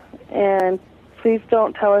 And please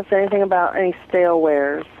don't tell us anything about any stale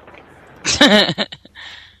wares.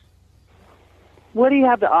 What do you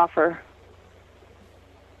have to offer?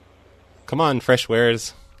 Come on, Fresh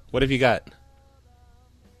Wares. What have you got?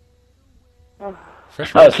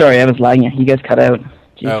 Fresh Oh, Wares. sorry, I was lagging. You guys cut out.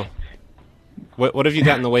 Jeez. Oh. What have you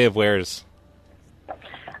got in the way of wares?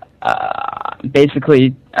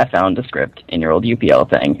 Basically, I found a script in your old UPL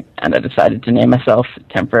thing, and I decided to name myself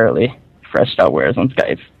temporarily Fresh.Wares on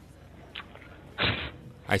Skype.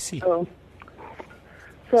 I see. Oh.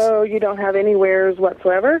 So you don't have any wares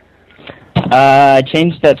whatsoever? I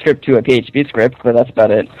changed that script to a PHP script, but that's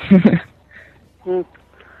about it.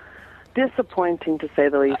 Disappointing, to say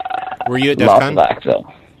the least. Were you at DEF Lots CON? of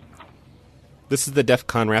Axel. This is the DEF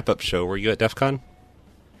CON wrap-up show. Were you at DEF CON?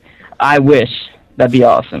 I wish. That'd be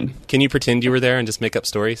awesome. Can you pretend you were there and just make up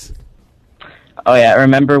stories? Oh, yeah, I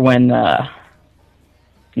remember when... No,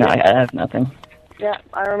 I have nothing. Yeah,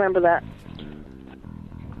 I remember that.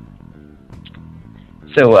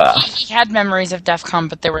 So, He had memories of DEF CON,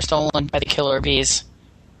 but they were stolen by the killer bees.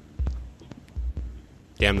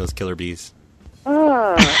 Damn those killer bees.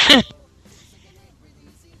 Oh.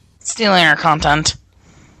 Stealing our content.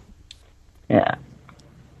 yeah.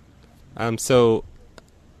 So,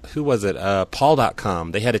 who was it?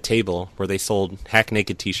 Paul.com. They had a table where they sold Hack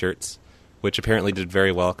Naked t-shirts, which apparently did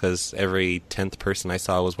very well because every 10th person I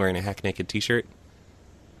saw was wearing a Hack Naked t-shirt.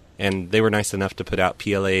 And they were nice enough to put out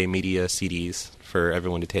PLA media CDs for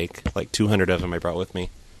everyone to take. Like 200 of them I brought with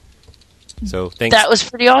me. So thanks. That was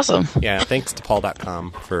pretty awesome. Yeah, thanks to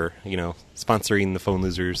Paul.com for, sponsoring the Phone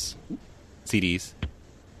Losers CDs.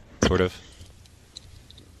 Sort of.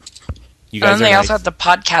 You guys And then are they nice. also had the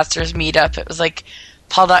podcasters meetup. It was like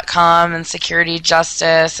Paul.com and Security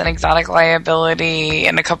Justice and Exotic Liability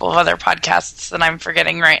and a couple of other podcasts that I'm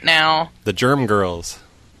forgetting right now. The Germ Girls.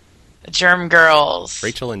 The Germ Girls.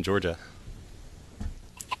 Rachel and Georgia.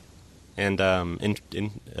 And yeah,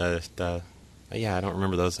 I don't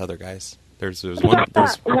remember those other guys. There's one.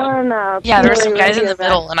 Yeah, there were some PLA guys in the radio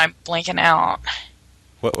middle, guy. and I'm blanking out.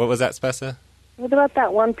 What was that, Spessa? What about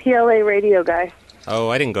that one PLA radio guy? Oh,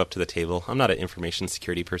 I didn't go up to the table. I'm not an information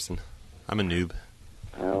security person. I'm a noob.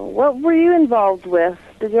 What were you involved with?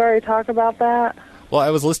 Did you already talk about that? Well, I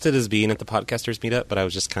was listed as being at the podcasters meetup, but I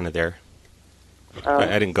was just kind of there. Oh.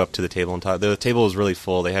 I didn't go up to the table and talk. The table was really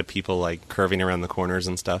full. They had people like curving around the corners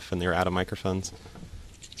and stuff, and they were out of microphones.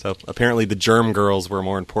 So apparently the Germ Girls were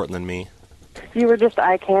more important than me. You were just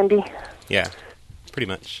eye candy. Yeah, pretty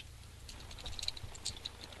much.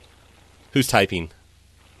 Who's typing?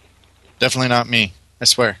 Definitely not me. I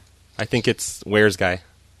swear. I think it's Wares Guy.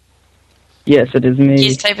 Yes, it is me.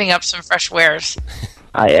 He's typing up some fresh wares.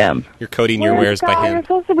 I am. You're coding your wares by You're hand.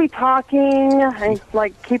 supposed to be talking and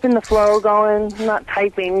keeping the flow going, not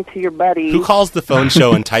typing to your buddy. Who calls the phone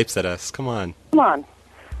show and types at us? Come on. Come on.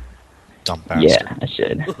 Dumb bastard. Yeah, I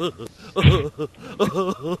should.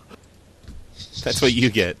 That's what you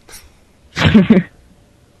get.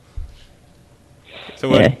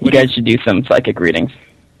 So Yeah, you guys should do some psychic readings.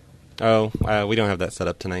 Oh, we don't have that set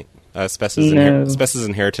up tonight. Spess's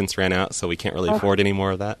inheritance ran out, so we can't really afford any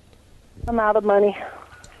more of that. I'm out of money.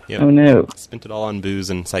 Yep. Oh, no. Spent it all on booze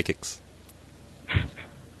and psychics.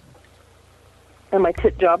 And my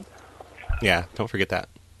tit job. Yeah, don't forget that.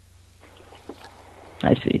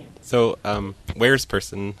 I see. So, Wares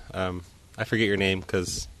person, I forget your name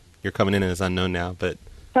because you're coming in as unknown now, but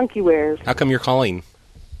Chunky wares. how come you're calling?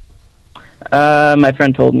 My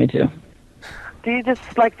friend told me to. Do you just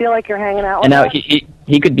feel like you're hanging out with And now us?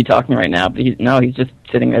 he could be talking right now, but he's just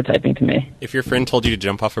sitting there typing to me. If your friend told you to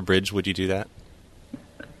jump off a bridge, would you do that?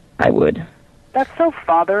 I would. That's so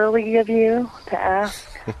fatherly of you to ask.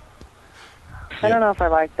 I don't know if I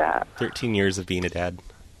like that. 13 years of being a dad.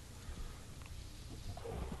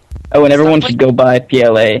 Oh, and everyone should go buy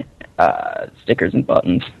PLA stickers and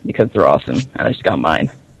buttons because they're awesome, and I just got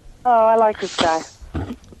mine. Oh, I like this guy.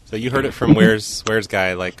 So you heard it from Where's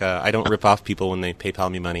Guy. Like, I don't rip off people when they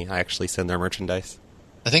PayPal me money. I actually send their merchandise.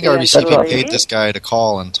 I think RBCP paid this guy to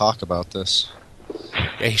call and talk about this.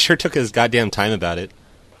 Yeah, he sure took his goddamn time about it.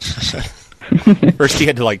 First he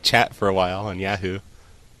had to, like, chat for a while on Yahoo.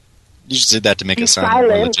 You just did that to make it sound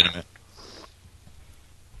more legitimate.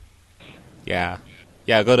 Yeah.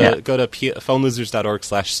 Yeah, go to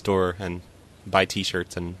phonelosers.org/store and buy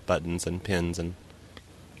T-shirts and buttons and pins and...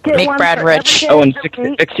 Make Brad rich. Oh, and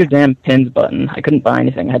fix your damn pins button. I couldn't buy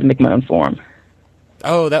anything. I had to make my own form.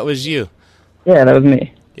 Oh, that was you. Yeah, that was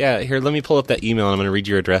me. Yeah, here, let me pull up that email and I'm going to read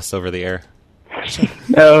your address over the air.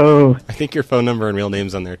 No. I think your phone number and real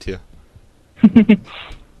name's on there, too.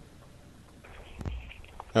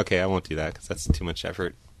 Okay, I won't do that because that's too much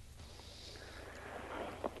effort.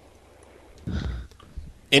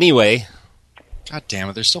 Anyway. God damn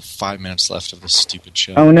it, there's still 5 minutes left of this stupid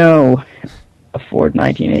show. Oh, no. A Ford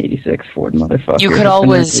 1986 Ford motherfucker. You could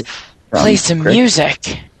always play some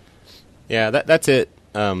music. Yeah, that's it,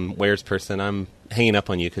 Where's person. I'm hanging up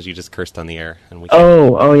on you because you just cursed on the air. And we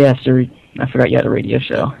yes. I forgot you had a radio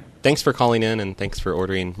show. Thanks for calling in, and thanks for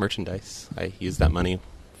ordering merchandise. I used that money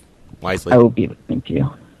wisely. I will be listening to you.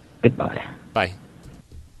 Goodbye. Bye.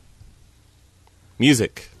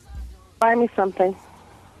 Music. Buy me something.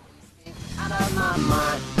 Out of my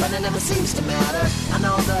mind, but it never seems to matter. I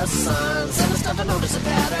know the signs, and I start to notice a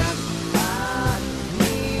pattern. I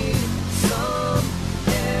need some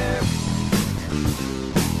air.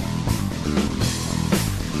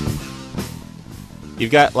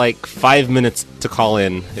 You've got like 5 minutes to call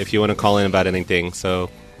in if you want to call in about anything. So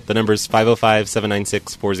the number's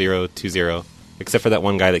 505-796-4020, except for that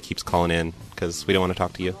one guy that keeps calling in because we don't want to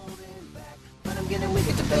talk to you. But I'm getting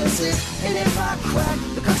wicked to pieces, and if I crack,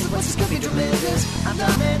 the consequences could be tremendous. I'm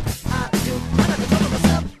done, man. I do. I have to cover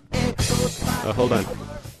myself. Oh, hold on.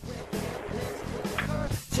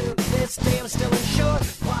 To this day, I'm still insured.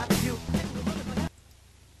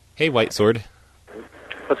 Hey, White Sword.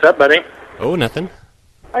 What's up, buddy? Oh, nothing.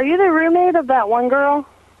 Are you the roommate of that one girl?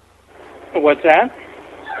 What's that?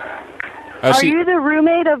 Are you the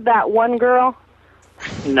roommate of that one girl?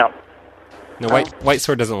 No. No, White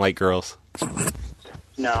Sword doesn't like girls.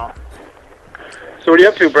 No. So what are you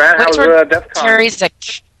up to, Brad? How's DEF CON? Carries a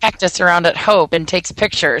cactus around at Hope and takes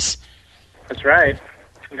pictures. That's right.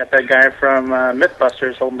 You got that guy from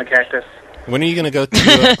Mythbusters holding the cactus. When are you gonna go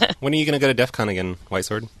to? When are you gonna go to DEF CON again, White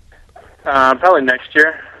Sword? Probably next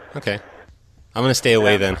year. Okay. I'm gonna stay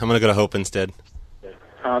away then. I'm gonna go to Hope instead.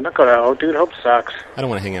 Don't go to Hope, dude. Hope sucks. I don't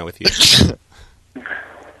want to hang out with you.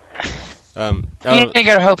 You're going to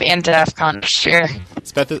go to Hope and DEF CON next year.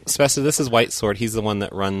 Spessa, this is White Sword. He's the one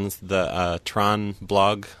that runs the Tron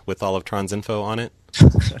blog with all of Tron's info on it.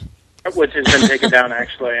 Which has been taken down,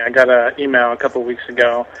 actually. I got an email a couple weeks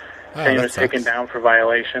ago saying it was taken down for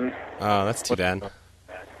violation. Oh, that's too bad. Yeah.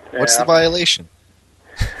 What's the violation?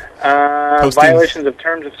 Violations of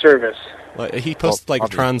terms of service. Well, he posts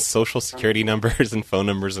Tron's social security numbers and phone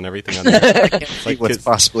numbers and everything on there. Like what's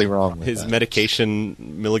possibly wrong with his that? medication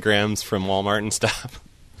milligrams from Walmart and stuff.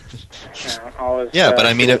 But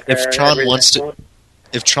I mean, if Tron wants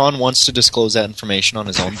to disclose that information on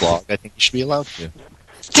his own blog, I think he should be allowed to.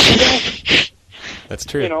 That's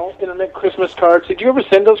true. You know, internet Christmas cards. Did you ever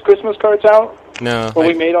send those Christmas cards out? No. When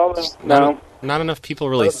we made all them? No. Not enough people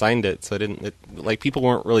really signed it, so people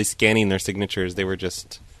weren't really scanning their signatures. They were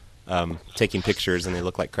just taking pictures, and they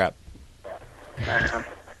look like crap.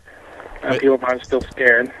 People are still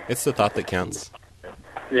scared. It's the thought that counts.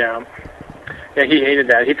 Yeah. Yeah, he hated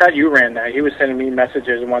that. He thought you ran that. He was sending me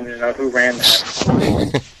messages and wanted to know who ran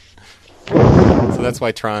that. So that's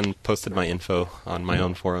why Tron posted my info on my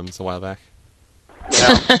own forums a while back.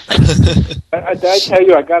 Yeah. I tell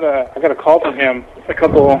you, I got a call from him a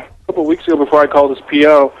couple weeks ago before I called his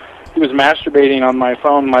PO. He was masturbating on my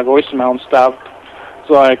phone, my voicemail and stuff.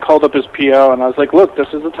 So I called up his PO, and I was like, look, this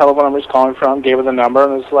is the telephone number he's calling from, gave her the number,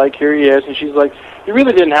 and it's like, here he is. And she's like, you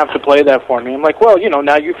really didn't have to play that for me. I'm like, well,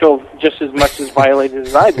 now you feel just as much as violated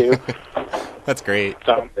as I do. That's great.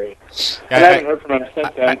 So, I haven't heard from him since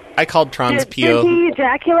then. I called Tron's PO. Did he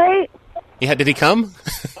ejaculate? Yeah, did he come?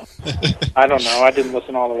 I don't know. I didn't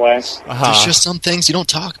listen all the way. There's just some things you don't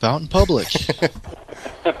talk about in public.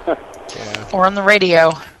 Or on the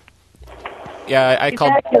radio. Yeah, I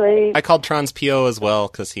called Tron's PO as well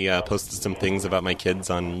because he posted some things about my kids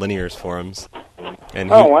on Linear's forums. And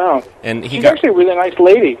wow! And she's actually a really nice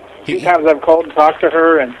lady. A few times I've called and talked to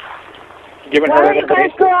her and given her information. Why don't you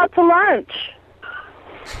guys go out to lunch?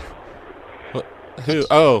 Who?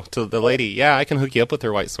 Oh, to the lady. Yeah, I can hook you up with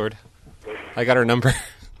her, White Sword. I got her number.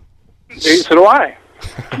 So do I.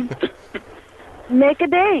 Make a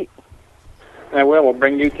date. I will. We'll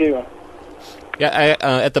bring you too. Yeah,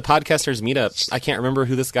 at the podcasters meetup, I can't remember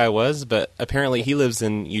who this guy was, but apparently he lives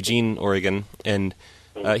in Eugene, Oregon, and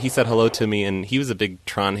he said hello to me, and he was a big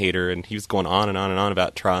Tron hater, and he was going on and on and on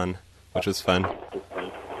about Tron, which was fun.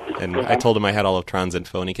 And I told him I had all of Tron's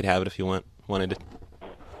info, and he could have it if he wanted it.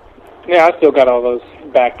 Yeah, I still got all those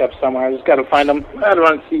backed up somewhere. I just got to find them. I had them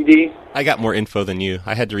on CD. I got more info than you.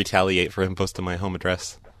 I had to retaliate for him posting my home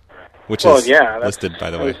address, which Well, is yeah, listed, by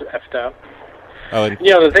the way. That was effed up. Oh, and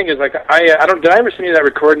You know, the thing is, like, I don't. Did I ever send you that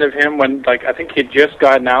recording of him when, like, I think he'd just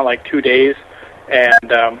gotten out, like, 2 days,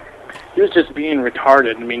 and he was just being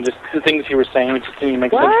retarded. I mean, just the things he was saying, which just didn't even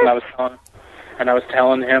make sense. And I was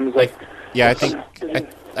telling him, it was like, yeah,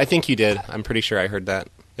 I think you did. I'm pretty sure I heard that.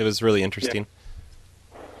 It was really interesting.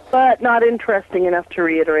 But not interesting enough to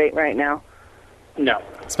reiterate right now. No.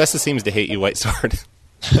 Spessa seems to hate you, White Sword.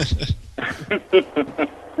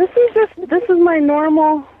 This is my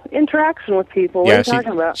normal interaction with people. What are you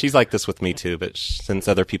talking about? She's like this with me too, but since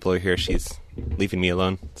other people are here, she's leaving me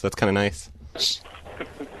alone. So that's kind of nice. So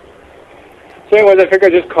anyways, I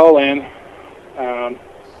figured I'd just call in and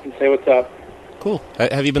say what's up. Cool.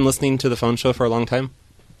 Have you been listening to the phone show for a long time?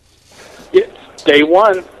 Yeah, day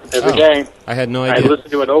one, every day. I had no idea. I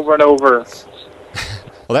listened to it over and over.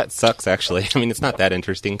 Well, that sucks, actually. I mean, it's not that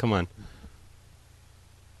interesting. Come on.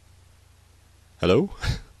 Hello?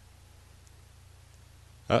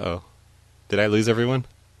 Uh-oh. Did I lose everyone?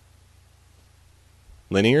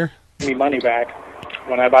 Linear? Give me money back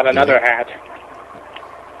when I bought another hat.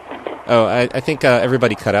 Oh, I think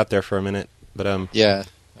everybody cut out there for a minute, but yeah.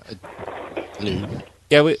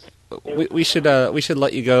 Yeah, we should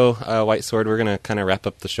let you go, White Sword. We're gonna kind of wrap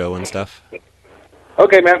up the show and stuff.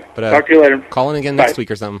 Okay, man. But, talk to you later. Call in again next week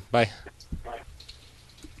or something. Bye.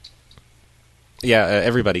 Yeah,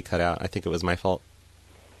 everybody cut out. I think it was my fault.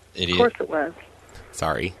 Idiot. Of course it was.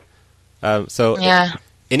 Sorry. So, yeah.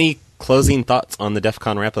 Any closing thoughts on the DEF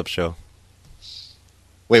CON wrap-up show?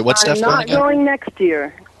 Wait, what's DEF CON I'm not going next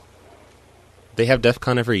year. They have DEF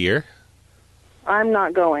CON every year? I'm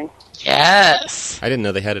not going. Yes. I didn't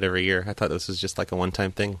know they had it every year. I thought this was just like a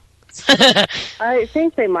one-time thing. I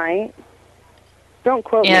think they might. Don't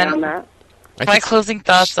quote me on that. My closing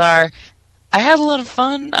thoughts are, I had a lot of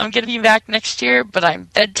fun. I'm going to be back next year, but I'm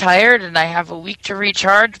dead tired, and I have a week to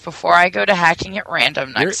recharge before I go to hacking at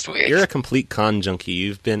random next week. You're a complete con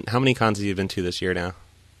junkie. How many cons have you been to this year now?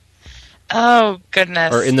 Oh,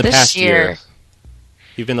 goodness. Or in the past year?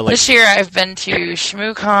 You've been to This year I've been to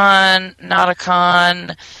ShmooCon,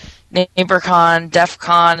 NotaCon, NeighborCon,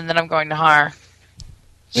 DEFCON, and then I'm going to HAR.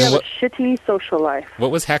 You have a shitty social life.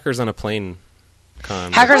 What was Hackers on a Plane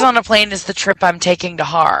con? Hackers on a Plane is the trip I'm taking to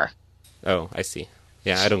HAR. Oh, I see.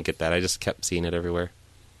 Yeah, I don't get that. I just kept seeing it everywhere.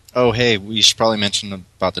 Oh, hey, we should probably mention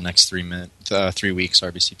about the next 3 weeks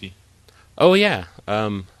RBCP. Oh, yeah.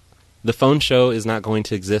 The phone show is not going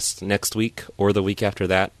to exist next week, or the week after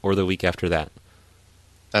that, or the week after that.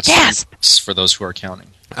 That's 3 weeks for those who are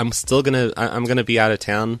counting. I'm gonna be out of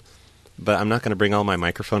town, but I'm not gonna bring all my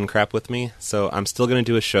microphone crap with me. So I'm still gonna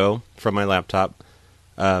do a show from my laptop,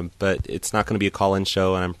 but it's not gonna be a call-in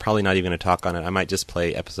show, and I'm probably not even gonna talk on it. I might just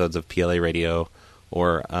play episodes of PLA Radio,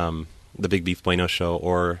 or the Big Beef Bueno show,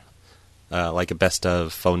 or like a best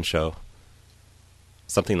of phone show,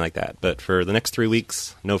 something like that. But for the next 3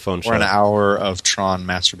 weeks, no phone show. Or an hour of Tron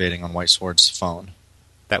masturbating on White Sword's phone.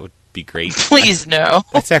 That would be great. Please no.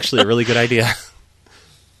 That's actually a really good idea.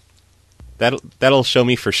 That'll show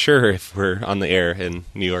me for sure if we're on the air in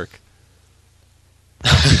New York.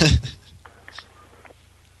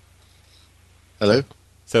 Hello?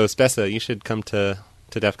 So, Spessa, you should come to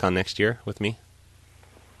DEF CON next year with me.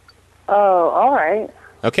 Oh, all right.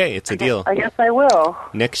 Okay, it's a deal. I guess I will.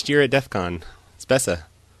 Next year at DEF CON. Spessa.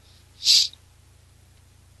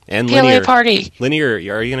 And PLA Linear. party. Linear,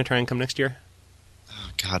 are you going to try and come next year? Oh,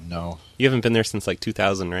 God, no. You haven't been there since like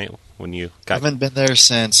 2000, right? When you got... I haven't been there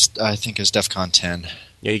since, I think it was DEF CON 10.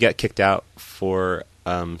 Yeah, you got kicked out for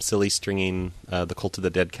silly stringing the Cult of the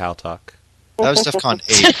Dead Cow talk. That was DEF CON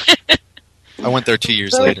 8. I went there 2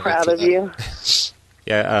 years later. So proud of you.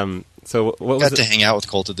 Yeah, so what was got it? to hang out with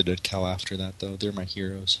Cult of the Dead Cow after that, though. They're my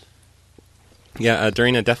heroes. Yeah,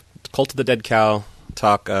 during a Cult of the Dead Cow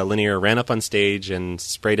talk, Linear ran up on stage and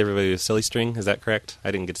sprayed everybody with silly string. Is that correct?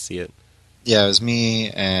 I didn't get to see it. Yeah, it was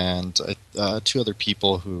me and 2 other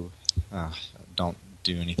people who don't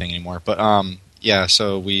do anything anymore. But yeah,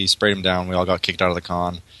 so we sprayed them down. We all got kicked out of the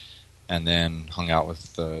con. and then hung out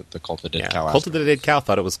with the Cult of the Dead Cow. Cult of the Dead Cow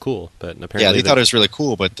thought it was cool, but apparently... Yeah, they thought it was really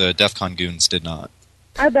cool, but the DEF CON goons did not.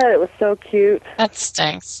 I bet it was so cute. That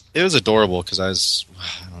stinks. It was adorable, because I was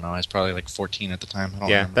probably like 14 at the time. I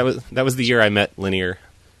don't remember. that was the year I met Linear,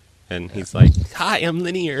 and he's like, "Hi, I'm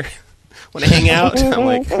Linear. Want to hang out?" I'm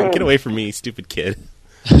like, "Get away from me, stupid kid."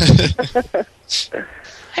 I'm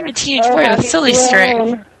a teenage boy with silly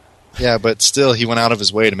string. Yeah, but still, he went out of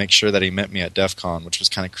his way to make sure that he met me at DEF CON, which was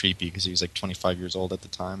kind of creepy because he was like 25 years old at the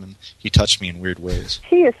time, and he touched me in weird ways.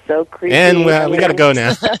 He is so creepy. And we got to go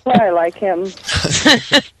now. That's why I like him.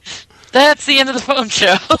 That's the end of the phone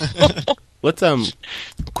show. Let's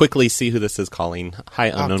quickly see who this is calling. Hi,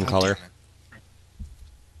 unknown caller.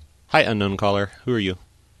 Hi, unknown caller. Who are you?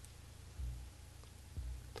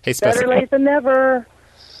 Hey, Better late than never.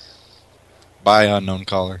 Bye, unknown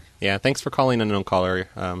caller. Yeah, thanks for calling, unknown caller.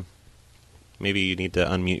 Maybe you need to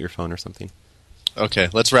unmute your phone or something. Okay,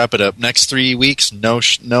 let's wrap it up. Next 3 weeks, no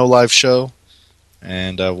live show,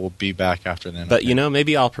 and we'll be back after then. But,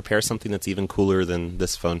 maybe I'll prepare something that's even cooler than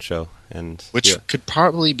this phone show. Which could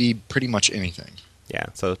probably be pretty much anything. Yeah,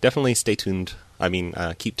 so definitely stay tuned. I mean,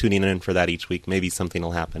 keep tuning in for that each week. Maybe something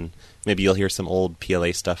will happen. Maybe you'll hear some old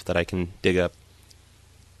PLA stuff that I can dig up.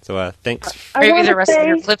 So, thanks. Maybe the rest of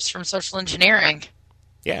your clips from Social Engineering.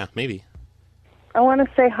 Yeah, maybe. I want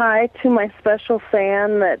to say hi to my special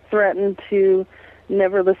fan that threatened to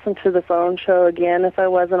never listen to the phone show again if I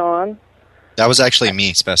wasn't on. That was actually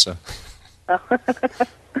me, Spessa.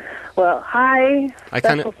 Well, hi,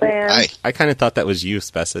 special fan. I kind of thought that was you,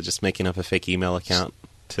 Spessa, just making up a fake email account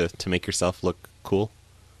to make yourself look cool.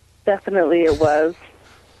 Definitely it was.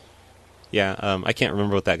 Yeah, I can't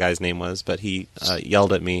remember what that guy's name was, but he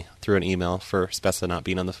yelled at me through an email for Spessa not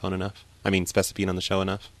being on the phone enough. I mean, Spessa being on the show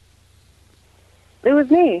enough. It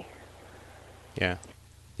was me. Yeah.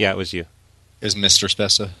 Yeah, it was you. It was Mr.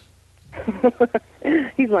 Spessa.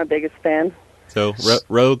 He's my biggest fan. So,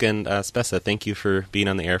 Rogue and Spessa, thank you for being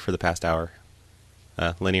on the air for the past hour.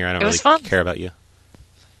 Linear, I don't really care about you.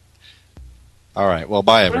 All right, well,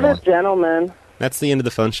 bye, everyone. What a gentleman. That's the end of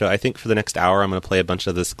the phone show. I think for the next hour I'm going to play a bunch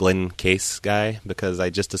of this Glenn Case guy because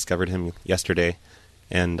I just discovered him yesterday,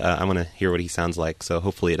 and I'm going to hear what he sounds like, so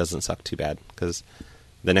hopefully it doesn't suck too bad, because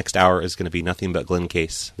the next hour is going to be nothing but Glenn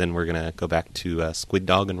Case. Then we're going to go back to Squid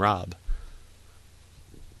Dog and Rob.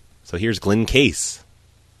 So here's Glenn Case.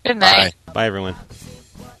 Good night. Bye, everyone.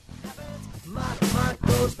 My heart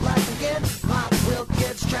goes black again.